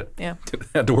it. Didn't hit it. Yeah.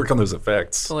 Had to work on those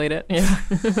effects. Delayed it. Yeah.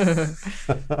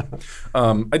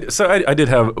 I did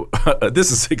have.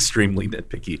 This is extremely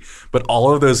nitpicky, but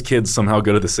all of those kids somehow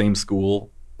go to the same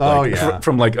school. Oh, yeah.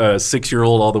 From like a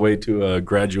 6-year-old all the way to a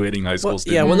graduating high school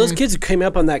student. Yeah, when those kids came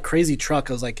up on that crazy truck,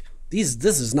 I was like, this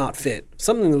is not fit.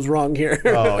 Something was wrong here.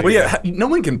 Oh, Well, yeah, no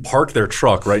one can park their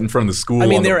truck right in front of the school I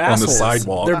mean, on they're the assholes.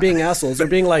 sidewalk. They're being assholes. They're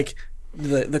being like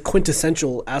the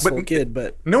quintessential asshole kid,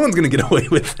 but no one's going to get away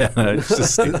with that. It's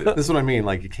just stupid. This is what I mean.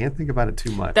 Like, you can't think about it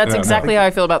too much. That's exactly how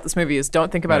I feel about this movie is don't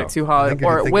think about it too I hard think if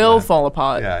or you it think will about it- fall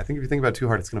apart. Yeah, I think if you think about it too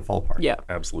hard, it's going to fall apart. Yeah.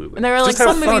 Absolutely. And there are like Just have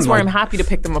some movies fun, where like- I'm happy to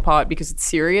pick them apart because it's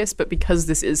serious, but because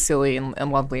this is silly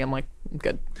and lovely, I'm like,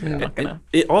 good. I'm not gonna.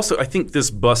 It also, I think this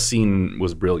bus scene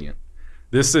was brilliant.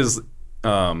 This is,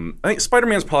 I think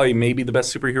Spider-Man's probably maybe the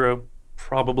best superhero,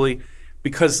 probably,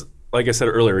 because, like I said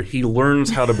earlier, he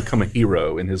learns how to become a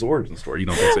hero in his origin story. You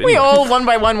don't think so? We Anyway. all one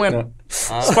by one went.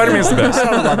 Spider-Man's the best. I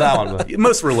don't know about that one, but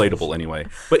Most relatable anyway.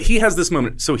 But he has this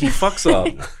moment. So he fucks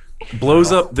up,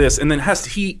 blows up this, and then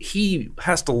he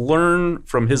has to learn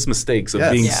from his mistakes of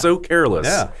Yes. being Yeah. so careless.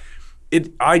 Yeah.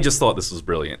 I just thought this was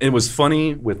brilliant. It was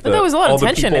funny with there was a lot of all the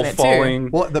tension people in it, too. falling.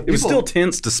 Well, the it was people- still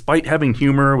tense despite having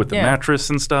humor with the Yeah. mattress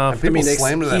and stuff. People I mean,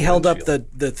 slammed into he that held up windshield.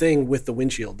 the thing with the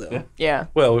windshield though. Yeah.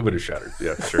 Well, it would have shattered.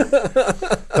 Yeah, sure.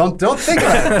 Don't think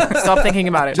about it. Stop thinking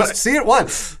about it. Just see it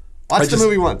once. Watch the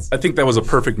movie once. I think that was a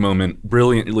perfect moment,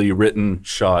 brilliantly written,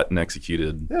 shot, and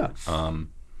executed. Yeah.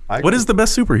 What is the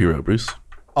best superhero, Bruce?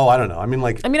 Oh, I don't know. I mean,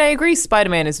 like, I mean, I agree.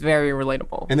 Spider-Man is very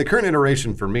relatable. in the current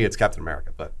iteration, for me, it's Captain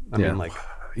America. But I mean, like,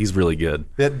 He's really good.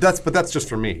 that's just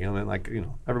for me. I mean, like,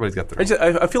 everybody's got their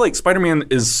own. I feel like Spider-Man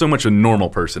is so much a normal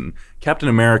person. Captain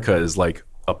America is like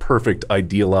a perfect,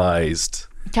 idealized.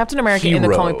 Captain America in the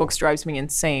hero. comic books drives me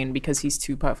insane because he's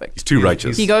too perfect. He's too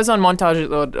righteous. He goes on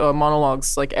montages or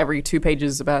monologues like every 2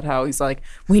 pages about how he's like,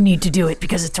 we need to do it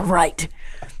because it's right.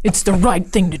 It's the right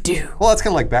thing to do. Well, that's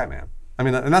kind of like Batman. I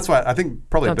mean, and that's why I think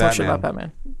probably Don't talk Batman. shit about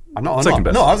Batman. I'm not. Second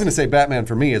best. No, I was going to say Batman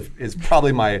for me is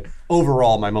probably my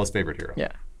most favorite hero. Yeah.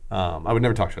 I would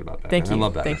never talk shit about Batman. Thank you. I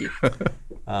love Batman. Thank you.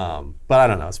 But I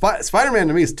don't know. Spider-Man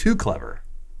to me is too clever.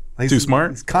 Too smart?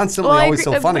 He's constantly Well, always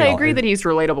so funny. But I agree that he's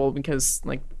relatable because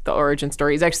like the origin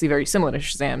story is actually very similar to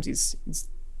Shazam's. He's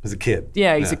as a kid.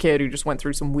 he's a kid who just went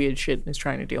through some weird shit and is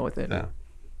trying to deal with it. Yeah.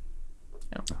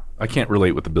 I can't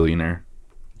relate with the billionaire.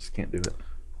 Just can't do it.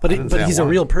 But didn't say I he's a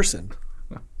wanted. real person.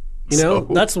 You know,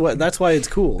 So- that's why it's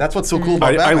cool. That's what's so cool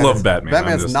about I Batman. love is Batman. I'm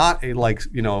Batman's just- not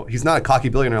he's not a cocky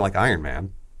billionaire like Iron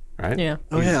Man, right? Yeah.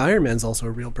 oh yeah, Iron Man's also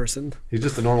a real person. He's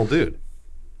just a normal dude.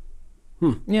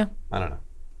 Yeah. I don't know.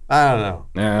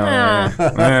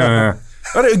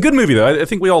 But a good movie though. I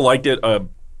think we all liked it.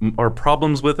 Our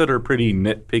problems with it are pretty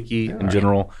nitpicky in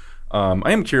general.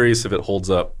 I am curious if it holds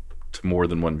up to more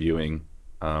than one viewing.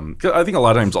 'Cause I think a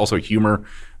lot of times also humor.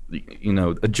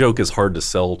 A joke is hard to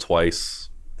sell twice.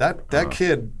 That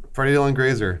kid, Freddie Dylan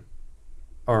Grazer,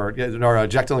 or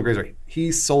Jack Dylan Grazer,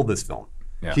 he sold this film.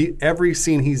 Yeah. Every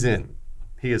scene he's in,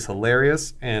 he is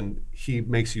hilarious and he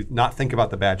makes you not think about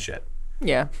the bad shit.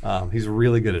 Yeah. He's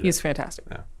really good at He's it. fantastic.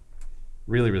 Yeah.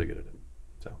 Really, really good at it.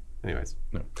 So, anyways.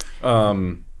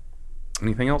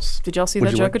 Anything else? Did y'all see Would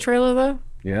that you Joker like- trailer though?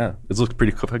 Yeah, it looks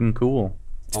pretty fucking cool.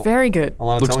 It's very good.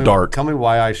 Alana, Looks tell me, dark. Tell me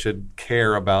why I should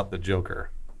care about the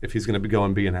Joker if he's going to go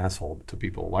and be an asshole to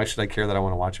people. Why should I care that I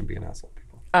want to watch him be an asshole to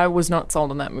people? I was not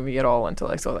sold on that movie at all until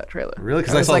I saw that trailer. Really?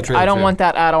 'Cause I I was saw the like, trailer I don't too. want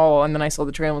that at all. And then I saw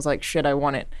the trailer and was like, shit, I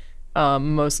want it.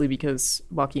 Mostly because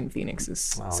Joaquin Phoenix is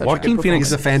such Joaquin a good Phoenix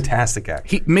He's a fantastic actor.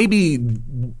 He maybe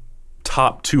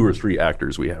top 2 or 3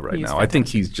 actors we have right He's now. I think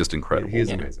he's just incredible. He is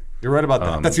amazing. You're right about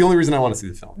that. That's the only reason I want to see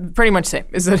the film. Pretty much same.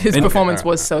 Is that his performance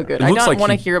was so good. It I looks don't like want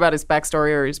to he- hear about his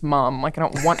backstory or his mom. Like I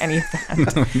don't want any of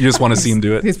that. You just want to see him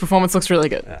do it. His performance looks really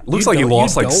good. Looks You like he don't- you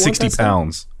lost like don't want 60 that stuff?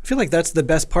 pounds. I feel like that's the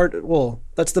best part. Well,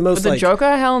 that's the most The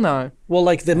Joker? Hell no. Well,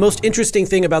 like the most interesting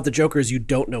thing about the Joker is you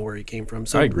don't know where he came from.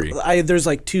 So I agree. There's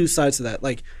like 2 sides to that.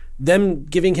 Like them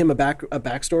giving him a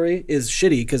backstory is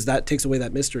shitty because that takes away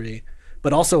that mystery.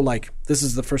 But also like this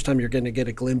is the first time you're going to get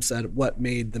a glimpse at what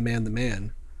made the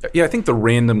man. Yeah, I think the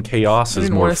random chaos I is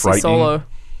didn't more want to see frightening. Solo.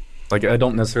 Like I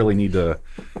don't necessarily need to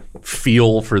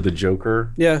feel for the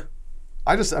Joker. Yeah.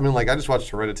 I just watched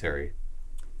Hereditary.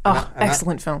 Oh,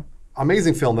 excellent film.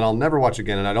 amazing film that I'll never watch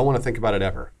again, and I don't want to think about it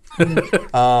ever.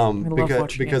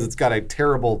 Because it's got a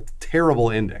terrible,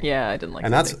 terrible ending. Yeah, I didn't like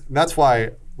and that. that's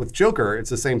why with Joker, it's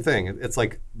the same thing. It's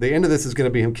like the end of this is going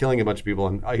to be him killing a bunch of people,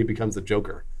 and he becomes the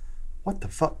Joker. What the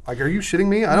fuck? Like, are you shitting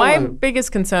me? My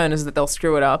biggest concern is that they'll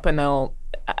screw it up and they'll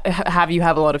have you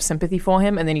have a lot of sympathy for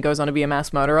him, and then he goes on to be a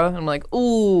mass murderer. And I'm like,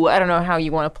 ooh, I don't know how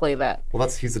you want to play that. Well,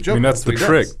 he's the Joker. I mean, that's the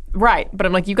trick. Right, but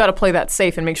I'm like, you got to play that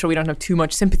safe and make sure we don't have too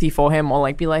much sympathy for him, or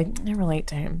like be like, I relate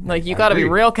to him. Like, you got to be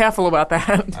real careful about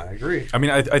that. I agree. I mean,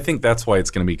 I think that's why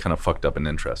it's going to be kind of fucked up and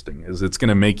interesting. Is it's going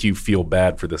to make you feel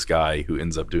bad for this guy who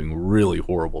ends up doing really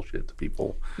horrible shit to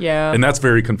people. Yeah, and that's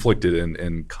very conflicted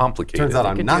and complicated. Turns out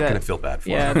I'm not going to feel bad for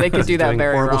him. Yeah, they could do that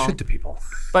very horrible wrong. Shit to people.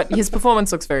 But his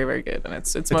performance looks very, very good, and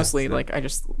it's mostly like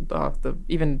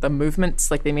even the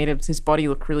movements, like they made his body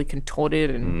look really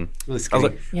contorted and really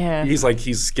skinny. Yeah.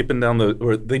 He's skipping down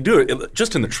or they do it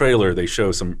just in the trailer. They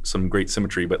show some great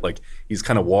symmetry, but like he's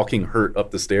kind of walking hurt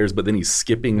up the stairs, but then he's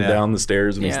skipping down the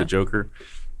stairs, and he's the Joker.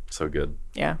 So good.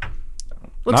 Yeah.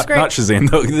 Looks great. Not Shazam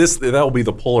though. That will be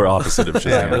the polar opposite of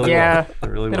Shazam.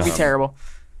 It'll be terrible.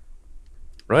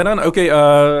 Right on. Okay.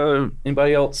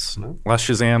 Anybody else? No. Last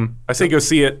Shazam. I say go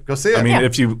see it. Go see it. I mean, Yeah.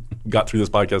 if you got through this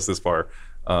podcast this far,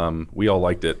 we all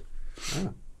liked it.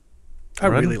 I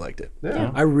really liked it.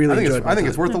 Yeah. I really enjoyed it. I think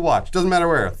it's worth a watch. Doesn't matter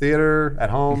where. Theater, at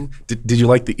home. Did you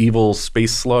like the evil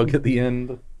space slug at the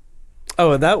end?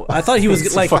 Oh, I thought he was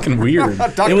It's like fucking weird.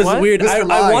 It was weird.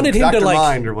 Mr. I wanted him Dr. to like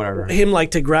Mind or whatever.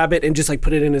 to grab it and just like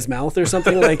put it in his mouth or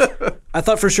something. Like I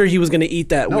thought for sure he was going to eat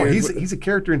that. No, weird. he's a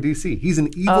character in DC. He's an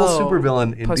evil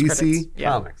supervillain in Post-credits. DC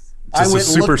Yeah. Comics. Just I went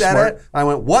and looked smart. at it. I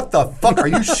went, "What the fuck? Are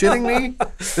you shitting me?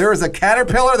 There is a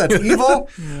caterpillar that's evil."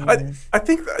 I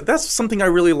think that's something I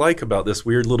really like about this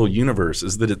weird little universe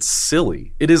is that it's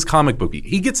silly. It is comic booky.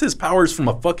 He gets his powers from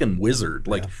a fucking wizard.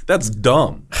 Like that's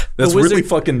dumb. That's wizard- really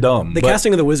fucking dumb. The But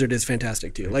casting of the wizard is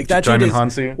fantastic too. Like that Jaimin dude is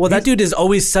Hansu? well, that dude is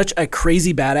always such a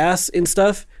crazy badass in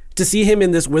stuff. To see him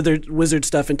in this wizard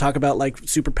stuff and talk about like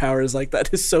superpowers like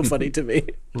that is so funny to me.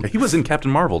 he was in Captain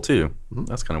Marvel too.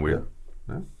 That's kind of weird.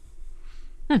 Yeah.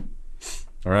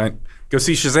 All right, go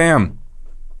see Shazam.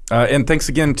 And thanks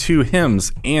again to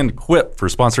Hims and Quip for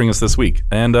sponsoring us this week.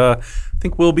 And I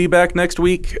think we'll be back next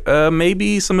week.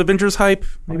 Maybe some Avengers hype.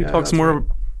 Maybe talk some more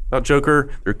about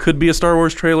Joker. There could be a Star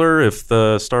Wars trailer if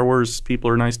the Star Wars people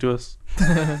are nice to us.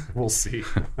 We'll see.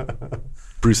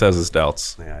 Bruce has his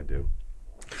doubts. Yeah, I do.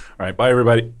 All right, bye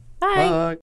everybody. Bye. Bye.